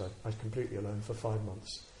 years ago, so I was completely alone for 5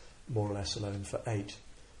 months, more or less alone for 8.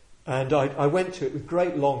 And I went to it with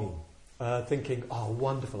great longing, thinking, oh,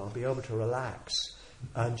 wonderful, I'll be able to relax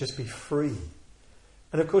and just be free.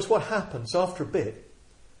 And of course, what happens after a bit,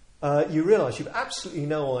 you realise you've absolutely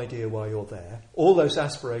no idea why you're there. All those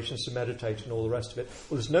aspirations to meditate and all the rest of it,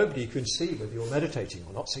 well, there's nobody who can see whether you're meditating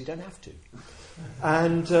or not, so you don't have to.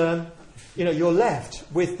 And, you're left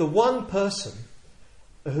with the one person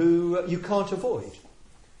who you can't avoid.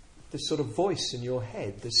 This sort of voice in your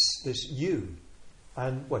head, this you.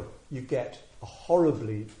 And, you get a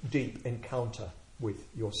horribly deep encounter with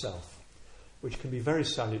yourself, which can be very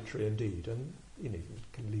salutary indeed, and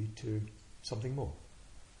can lead to something more.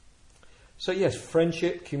 So yes,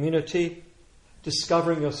 friendship, community,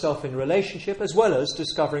 discovering yourself in relationship, as well as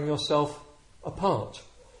discovering yourself apart.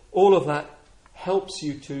 All of that helps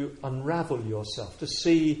you to unravel yourself, to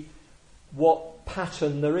see what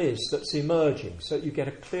pattern there is that's emerging, so that you get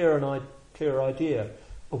a clearer idea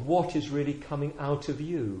of what is really coming out of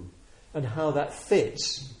you and how that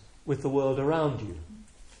fits with the world around you.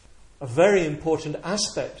 A very important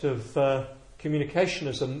aspect of communication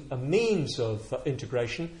as a means of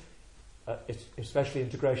integration, especially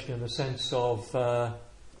integration in the sense of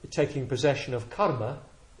taking possession of karma,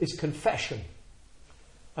 is confession.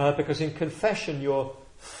 Because in confession you're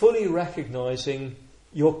fully recognizing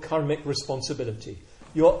your karmic responsibility.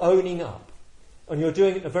 You're owning up. And you're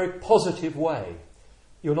doing it in a very positive way.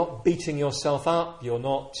 You're not beating yourself up. You're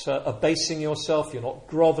not abasing yourself. You're not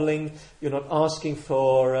groveling. You're not asking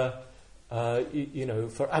for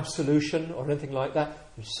for absolution or anything like that.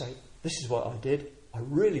 You say, this is what I did. I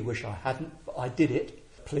really wish I hadn't, but I did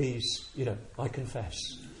it. Please, I confess.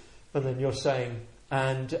 And then you're saying,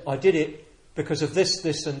 and I did it because of this,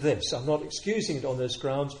 this and this. I'm not excusing it on those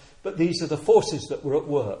grounds, but these are the forces that were at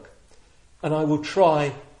work. And I will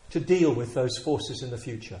try to deal with those forces in the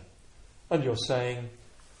future. And you're saying,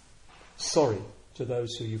 sorry to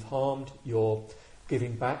those who you've harmed. You're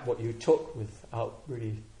giving back what you took without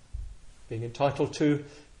really being entitled to.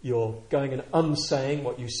 You're going and unsaying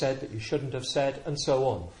what you said that you shouldn't have said, and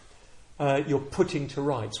so on. You're putting to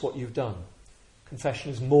rights what you've done.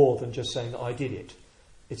 Confession is more than just saying that I did it.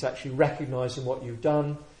 It's actually recognising what you've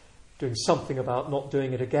done, doing something about not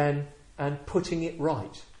doing it again, and putting it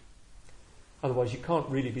right. Otherwise, you can't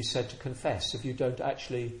really be said to confess if you don't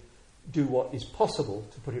actually do what is possible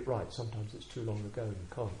to put it right. Sometimes it's too long ago and you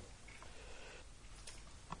can't.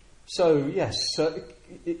 So, yes,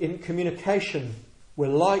 in communication, we're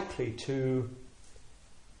likely to,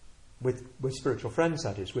 with spiritual friends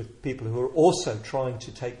that is, with people who are also trying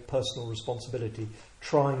to take personal responsibility,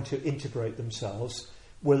 trying to integrate themselves,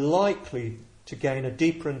 we're likely to gain a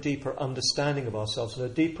deeper and deeper understanding of ourselves and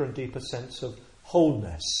a deeper and deeper sense of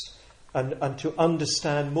wholeness, and to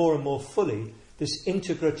understand more and more fully this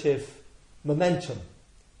integrative momentum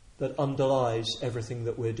that underlies everything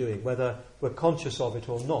that we're doing, whether we're conscious of it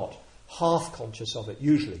or not, half conscious of it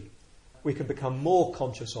usually. We can become more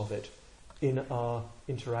conscious of it in our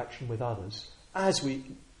interaction with others, as we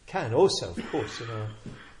can also, of course, in our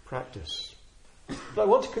practice. But I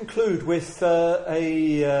want to conclude with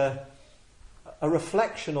a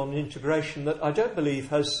reflection on integration that I don't believe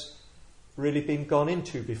has really been gone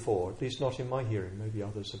into before, at least not in my hearing. Maybe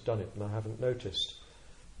others have done it and I haven't noticed.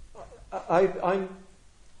 I'm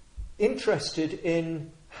interested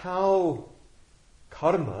in how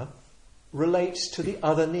karma relates to the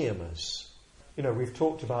other niyamas. We've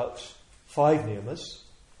talked about 5 niyamas.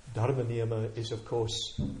 Dharma niyama is, of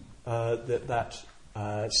course, that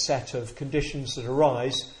set of conditions that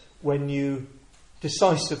arise when you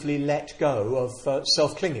decisively let go of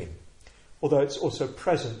self-clinging, although it's also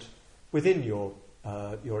present within your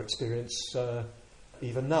experience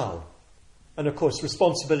even now. And of course,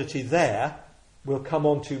 responsibility there we'll come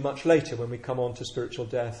on to much later when we come on to spiritual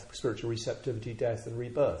death, spiritual receptivity, death and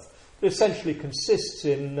rebirth. It essentially consists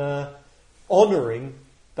in honouring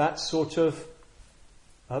that sort of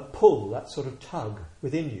pull, that sort of tug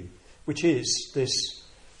within you, which is this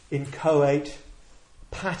inchoate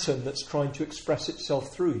pattern that's trying to express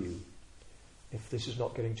itself through you, if this is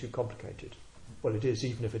not getting too complicated. Well, it is,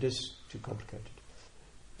 even if it is too complicated.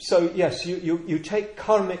 So, yes, you take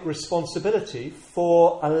karmic responsibility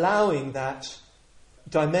for allowing that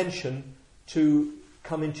dimension to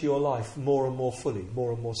come into your life more and more fully,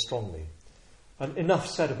 more and more strongly. And enough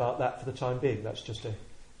said about that for the time being. That's just a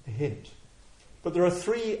hint. But there are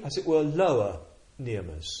 3, as it were, lower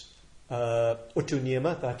niyamas. Uttu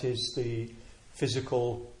niyama, that is the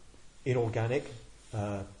physical, inorganic,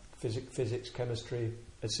 physics, chemistry,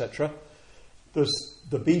 etc. There's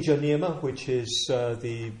the bija niyama, which is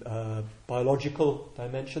the biological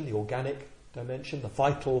dimension, the organic dimension, the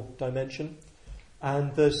vital dimension.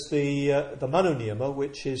 And there's the mano niyama,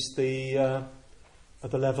 which is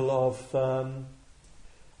at the level of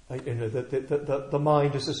the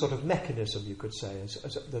mind as a sort of mechanism, you could say, as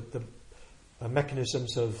the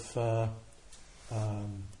mechanisms of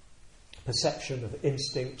perception, of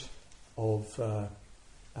instinct, of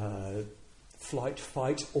flight,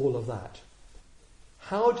 fight, all of that.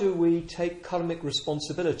 How do we take karmic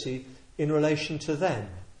responsibility in relation to them?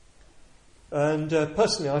 And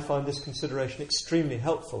personally, I find this consideration extremely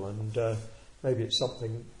helpful, and Maybe it's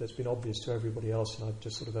something that's been obvious to everybody else and I've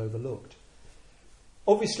just sort of overlooked.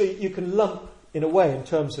 Obviously, you can lump, in a way, in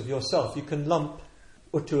terms of yourself, you can lump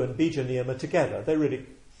Uttu and Bija Niyama together. They really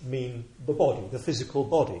mean the body, the physical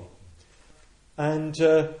body. And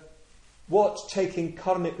what taking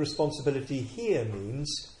karmic responsibility here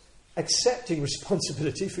means, accepting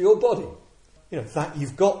responsibility for your body. That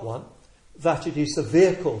you've got one, that it is the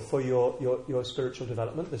vehicle for your spiritual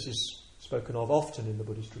development. This is spoken of often in the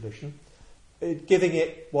Buddhist tradition. Giving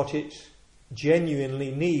it what it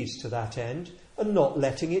genuinely needs to that end and not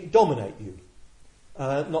letting it dominate you.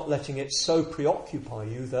 Not letting it so preoccupy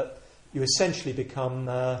you that you essentially become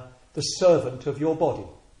the servant of your body,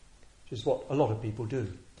 which is what a lot of people do.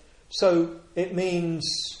 So it means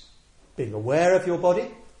being aware of your body.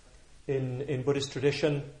 In Buddhist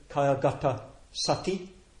tradition, kaya-gata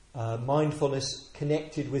sati, mindfulness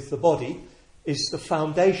connected with the body, is the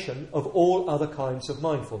foundation of all other kinds of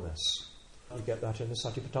mindfulness. You get that in the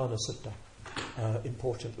Satipatthana Sutta,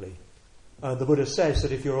 importantly. The Buddha says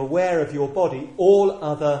that if you're aware of your body, all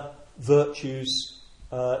other virtues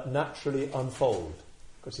naturally unfold.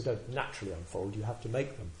 Of course, they don't naturally unfold, you have to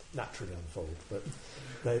make them naturally unfold, but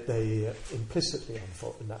they implicitly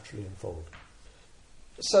naturally unfold.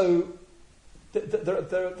 So there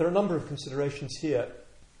are a number of considerations here.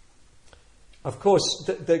 Of course,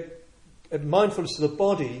 the mindfulness of the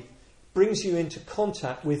body brings you into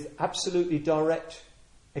contact with absolutely direct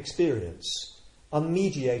experience,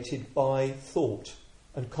 unmediated by thought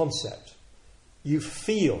and concept. You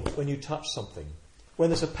feel when you touch something. When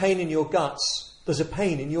there's a pain in your guts, there's a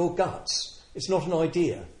pain in your guts. It's not an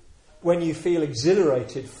idea. When you feel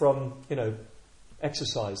exhilarated from,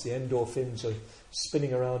 exercise, the endorphins are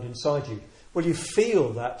spinning around inside you. Well, you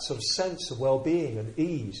feel that sort of sense of well-being and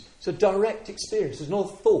ease. It's a direct experience. There's no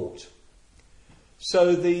thought.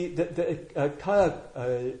 So the kaya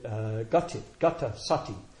gata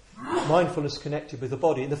sati, mindfulness connected with the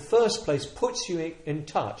body, in the first place puts you in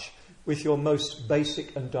touch with your most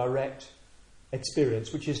basic and direct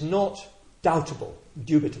experience, which is not doubtable,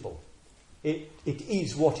 dubitable. It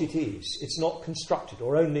is what it is. It's not constructed,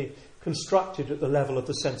 or only constructed at the level of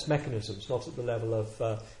the sense mechanisms, not at the level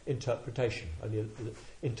of interpretation. Only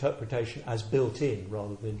interpretation as built in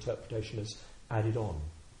rather than interpretation as added on.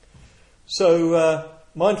 So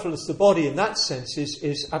mindfulness of the body in that sense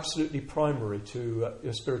is absolutely primary to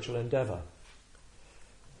your spiritual endeavour.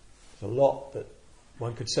 There's a lot that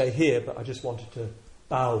one could say here, but I just wanted to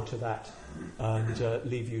bow to that and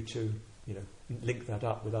leave you to link that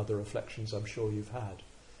up with other reflections I'm sure you've had.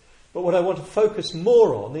 But what I want to focus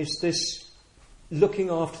more on is this looking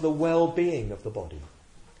after the well-being of the body,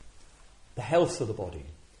 the health of the body,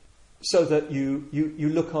 so that you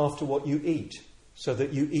look after what you eat, so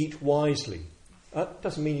that you eat wisely. That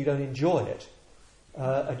doesn't mean you don't enjoy it,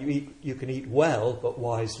 and you can eat well but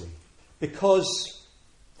wisely, because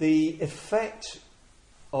the effect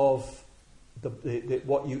of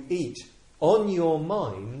what you eat on your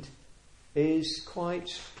mind is quite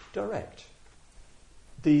direct.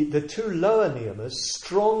 The two lower niyamas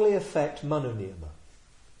strongly affect mano niyama.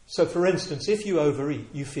 So, for instance, if you overeat,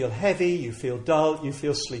 you feel heavy, you feel dull, you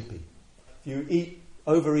feel sleepy. If you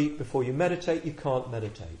overeat before you meditate, you can't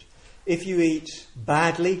meditate. If you eat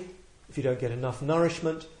badly, if you don't get enough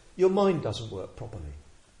nourishment, your mind doesn't work properly.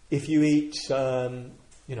 If you eat, a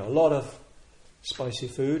lot of spicy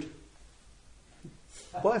food,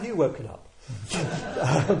 why have you woken up?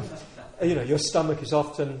 Your stomach is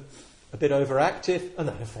often a bit overactive, and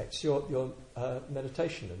that affects your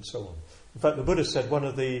meditation and so on. In fact, the Buddha said one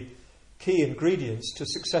of the key ingredients to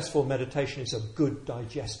successful meditation is a good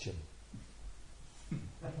digestion.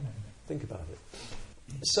 Think about it.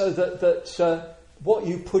 So that what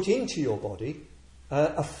you put into your body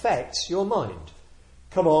affects your mind.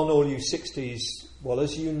 Come on, all you 60s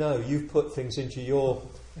wallahs, you've put things into your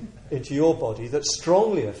body that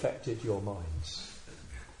strongly affected your minds.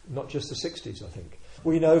 Not just the 60s, I think.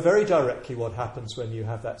 We know very directly what happens when you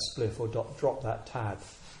have that spliff or drop that tab.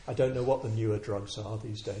 I don't know what the newer drugs are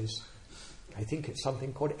these days. I think it's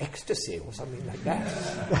something called ecstasy or something like that.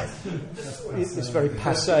 It's very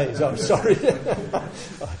passé, so I'm sorry.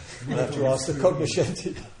 I'll have to ask the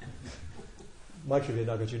cognoscenti. Maitreya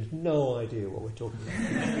Nagarjuna has no idea what we're talking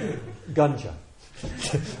about. Ganja.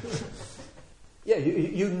 Yeah,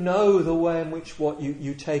 you know the way in which what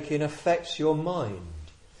you take in affects your mind.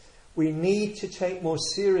 We need to take more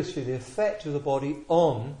seriously the effect of the body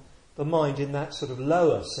on the mind in that sort of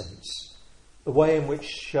lower sense, the way in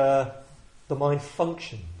which the mind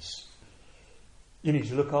functions. You need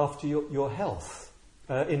to look after your health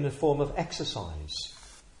in the form of exercise.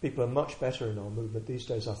 People are much better in our movement these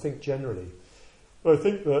days, I think, generally. I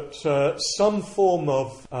think that some form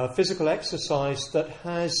of physical exercise that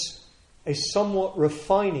has a somewhat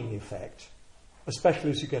refining effect,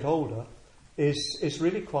 especially as you get older, is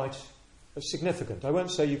really quite significant. I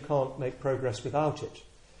won't say you can't make progress without it,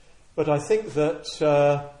 but I think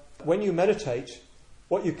that when you meditate,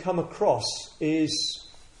 what you come across is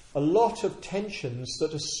a lot of tensions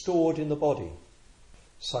that are stored in the body.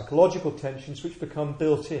 Psychological tensions which become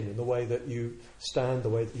built in the way that you stand, the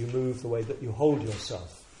way that you move, the way that you hold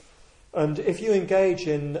yourself. And if you engage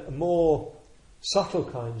in more subtle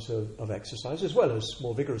kinds of exercise, as well as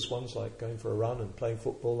more vigorous ones like going for a run and playing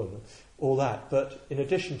football and all that, but in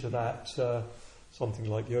addition to that, something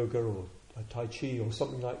like yoga or Tai Chi or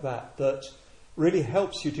something like that, that really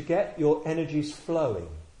helps you to get your energies flowing.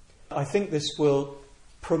 I think this will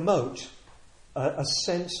promote a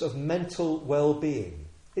sense of mental well-being.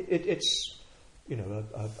 It's,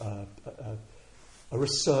 a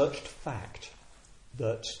researched fact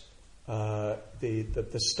that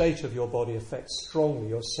the state of your body affects strongly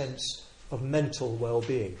your sense of mental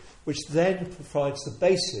well-being, which then provides the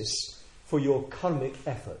basis for your karmic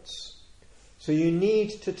efforts. So you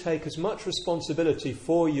need to take as much responsibility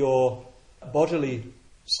for your bodily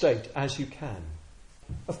state as you can.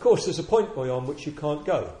 Of course, there's a point beyond which you can't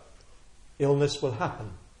go. Illness will happen,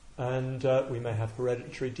 and we may have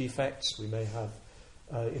hereditary defects, we may have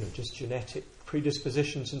just genetic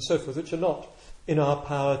predispositions and so forth, which are not in our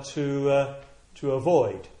power to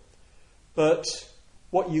avoid. But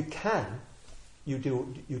what you can, you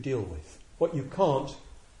deal with. What you can't,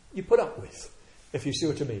 you put up with, if you see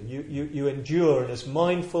what I mean. You endure in as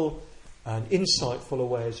mindful and insightful a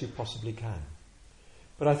way as you possibly can.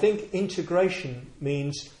 But I think integration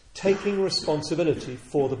means taking responsibility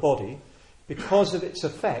for the body because of its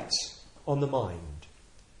effects on the mind.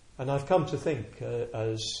 And I've come to think,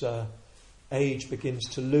 as age begins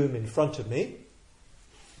to loom in front of me,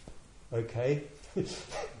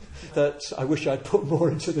 that I wish I'd put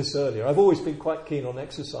more into this earlier. I've always been quite keen on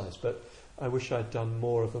exercise, but I wish I'd done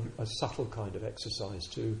more of a subtle kind of exercise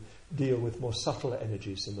to deal with more subtle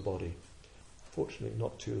energies in the body. Fortunately,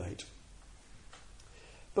 not too late.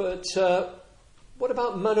 But what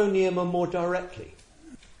about manoniyama more directly?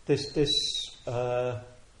 This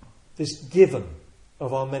given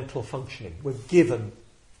of our mental functioning. We're given,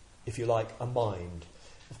 if you like, a mind.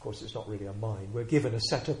 Of course, it's not really a mind. We're given a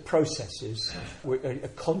set of processes, a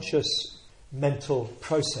conscious mental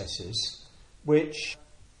processes, which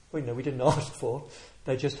we didn't ask for.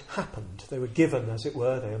 They just happened. They were given, as it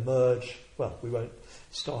were. They emerge. Well, we won't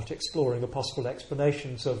start exploring the possible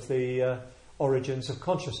explanations of the origins of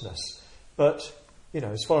consciousness. But,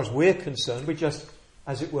 as far as we're concerned, we just,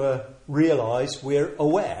 as it were, realise we're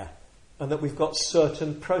aware and that we've got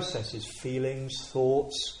certain processes, feelings,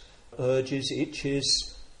 thoughts, urges,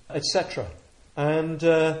 itches, etc. And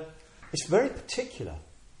it's very particular.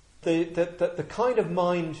 The kind of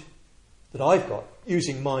mind that I've got,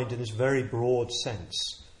 using mind in this very broad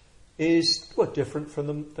sense, is different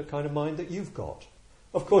from the kind of mind that you've got.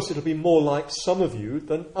 Of course, it'll be more like some of you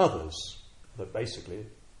than others. But basically,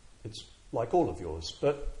 it's like all of yours.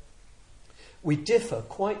 But we differ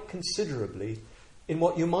quite considerably in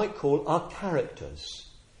what you might call our characters.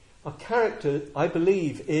 Our character, I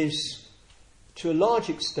believe, is to a large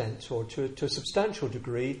extent, or to a substantial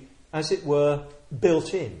degree, as it were,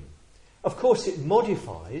 built in. Of course, it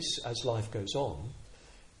modifies as life goes on,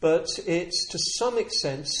 but it's to some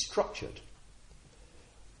extent structured.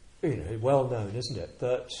 Well known, isn't it,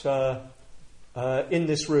 that in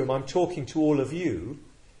this room I'm talking to all of you,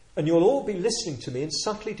 and you'll all be listening to me in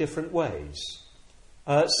subtly different ways.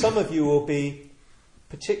 Some of you will be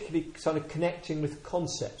particularly kind of connecting with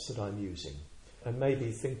concepts that I'm using, and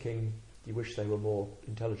maybe thinking you wish they were more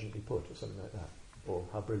intelligently put, or something like that, or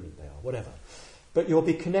how brilliant they are, whatever. But you'll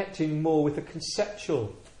be connecting more with the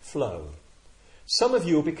conceptual flow. Some of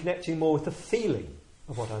you will be connecting more with the feeling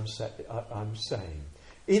of what I'm saying,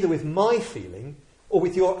 either with my feeling or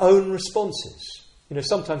with your own responses.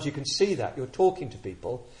 Sometimes you can see that. You're talking to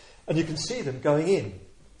people and you can see them going in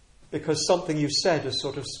because something you've said has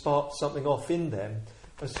sort of sparked something off in them,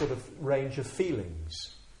 a sort of range of feelings.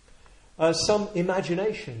 Some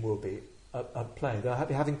imagination will be at play. They'll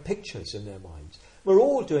be having pictures in their minds. We're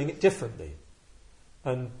all doing it differently.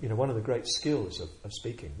 And, one of the great skills of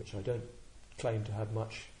speaking, which I don't claim to have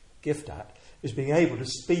much gift at, is being able to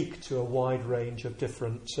speak to a wide range of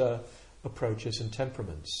different approaches and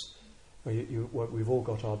temperaments. We've all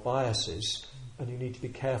got our biases, and you need to be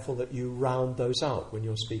careful that you round those out when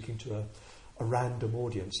you're speaking to a random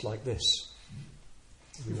audience like this.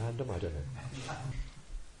 Is it random? I don't know.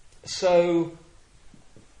 So,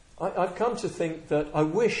 I've come to think that I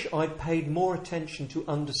wish I'd paid more attention to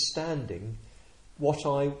understanding what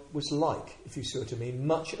I was like, if you see what I mean,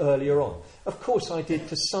 much earlier on. Of course I did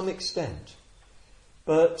to some extent.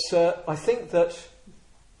 But I think that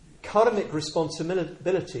karmic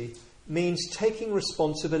responsibility means taking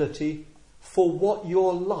responsibility for what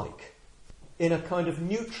you're like in a kind of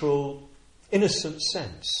neutral, innocent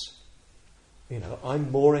sense.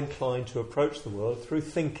 I'm more inclined to approach the world through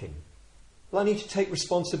thinking. Well, I need to take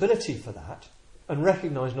responsibility for that and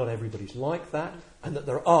recognise not everybody's like that, and that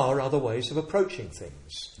there are other ways of approaching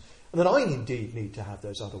things. And that I indeed need to have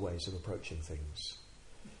those other ways of approaching things.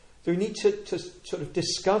 So we need to sort of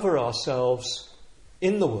discover ourselves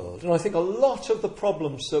in the world. And I think a lot of the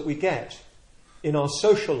problems that we get in our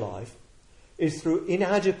social life is through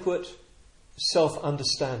inadequate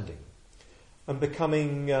self-understanding and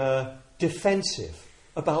becoming defensive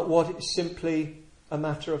about what is simply a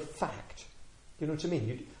matter of fact. You know what I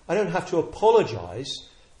mean? I don't have to apologise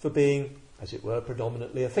for being, as it were,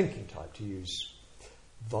 predominantly a thinking type, to use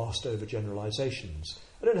vast overgeneralisations.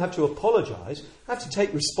 I don't have to apologise. I have to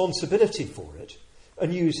take responsibility for it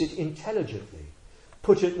and use it intelligently.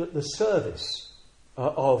 Put it at the service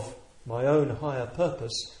of my own higher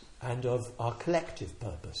purpose and of our collective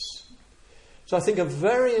purpose. So I think a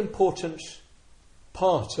very important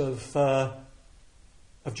part of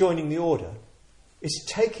joining the order is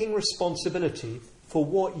taking responsibility for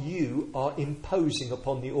what you are imposing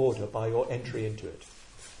upon the order by your entry into it,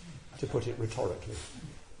 to put it rhetorically.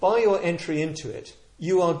 By your entry into it,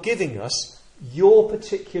 you are giving us your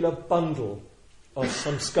particular bundle of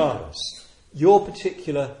samskaras, your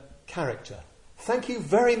particular character. Thank you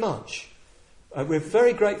very much. We're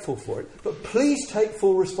very grateful for it, but please take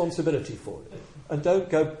full responsibility for it and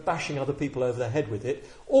don't go bashing other people over the head with it,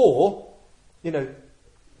 or,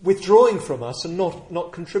 withdrawing from us and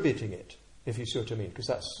not contributing it, if you see what I mean, because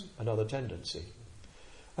that's another tendency.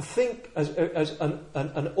 I think as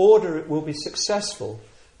an order it will be successful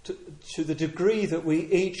to the degree that we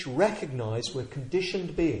each recognise we're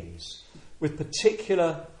conditioned beings with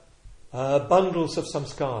particular bundles of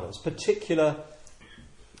samskaras, particular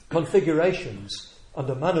configurations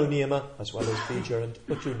under Mano Niyama as well as Bija and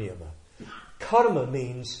Uttu Niyama. Karma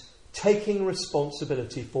means taking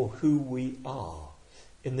responsibility for who we are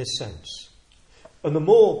in this sense. And the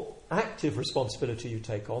more active responsibility you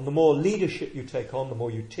take on, the more leadership you take on, the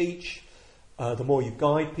more you teach, the more you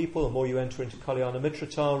guide people, the more you enter into Kalyana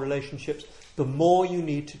Mitrata relationships, the more you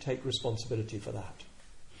need to take responsibility for that.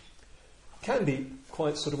 It can be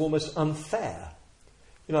quite sort of almost unfair.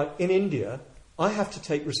 In India, I have to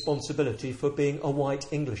take responsibility for being a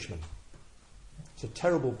white Englishman. It's a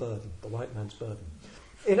terrible burden, the white man's burden.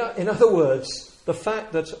 In other words, the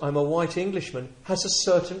fact that I'm a white Englishman has a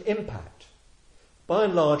certain impact. By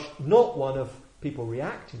and large, not one of people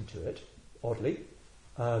reacting to it, oddly,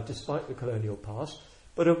 despite the colonial past,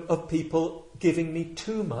 but of people giving me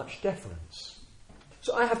too much deference.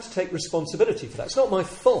 So I have to take responsibility for that. It's not my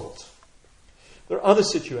fault. There are other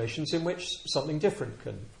situations in which something different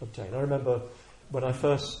can obtain. I remember when I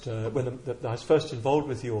was first involved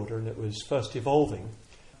with the order and it was first evolving,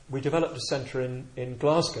 we developed a centre in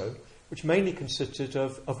Glasgow, which mainly consisted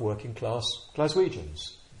of working class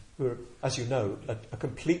Glaswegians, who are, as you know, a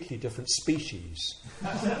completely different species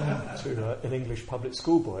to an English public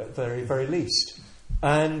school boy at the very, very least.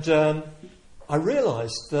 And I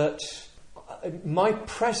realised that my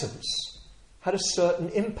presence had a certain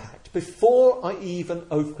impact before I even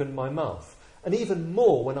opened my mouth, and even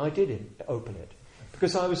more when I did open it,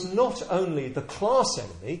 because I was not only the class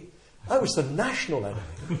enemy, I was the national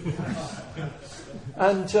enemy.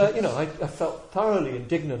 And, I felt thoroughly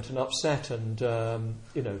indignant and upset and,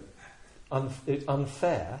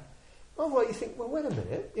 unfair. Oh, well, you think, well, wait a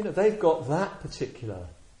minute. They've got that particular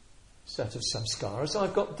set of samskaras.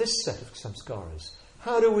 I've got this set of samskaras.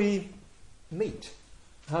 How do we meet?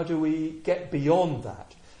 How do we get beyond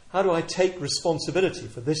that? How do I take responsibility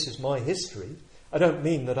for this is my history? I don't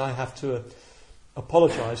mean that I have to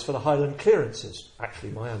apologise for the Highland clearances.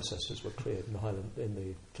 Actually, my ancestors were cleared in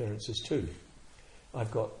the clearances too.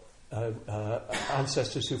 I've got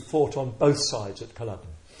ancestors who fought on both sides at Culloden.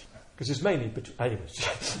 Because it's mainly... Anyways.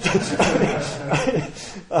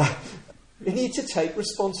 You need to take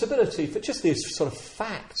responsibility for just these sort of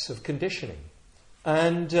facts of conditioning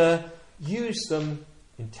and use them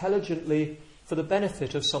intelligently for the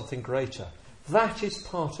benefit of something greater. That is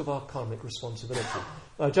part of our karmic responsibility.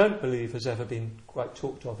 I don't believe has ever been quite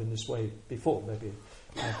talked of in this way before. Maybe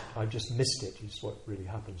I've just missed it, is what really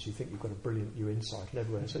happens. You think you've got a brilliant new insight and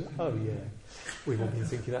everyone says, oh yeah, we've been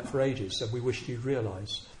thinking that for ages, so we wished you'd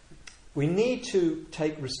realise. We need to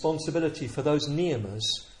take responsibility for those niyamas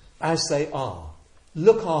as they are.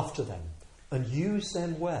 Look after them and use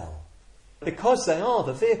them well, because they are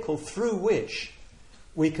the vehicle through which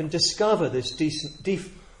we can discover this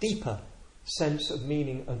deeper sense of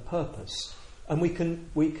meaning and purpose. And we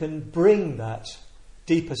can bring that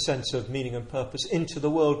deeper sense of meaning and purpose into the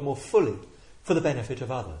world more fully for the benefit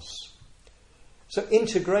of others. So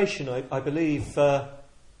integration, I believe,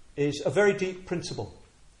 is a very deep principle.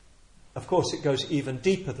 Of course, it goes even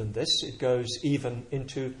deeper than this. It goes even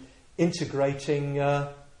into integrating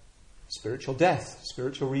spiritual death,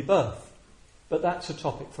 spiritual rebirth. But that's a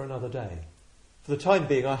topic for another day. For the time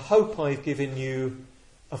being, I hope I've given you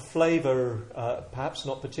a flavour, perhaps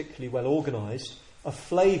not particularly well organised, a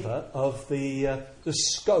flavour of the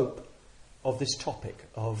scope of this topic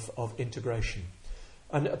of integration.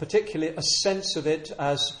 And particularly a sense of it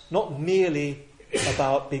as not merely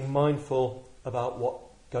about being mindful about what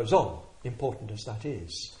goes on, important as that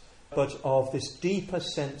is, but of this deeper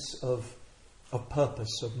sense of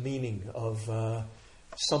purpose, of meaning, of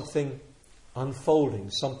something unfolding,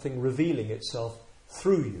 something revealing itself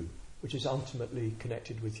through you, which is ultimately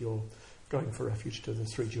connected with your going for refuge to the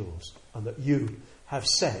three jewels, and that you have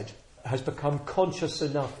said has become conscious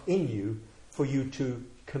enough in you for you to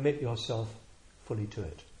commit yourself fully to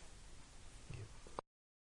it.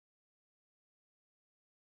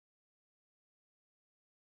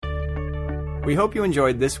 We hope you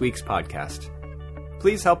enjoyed this week's podcast.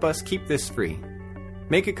 Please help us keep this free.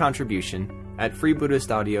 Make a contribution at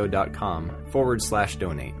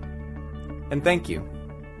freebuddhistaudio.com/donate. And thank you.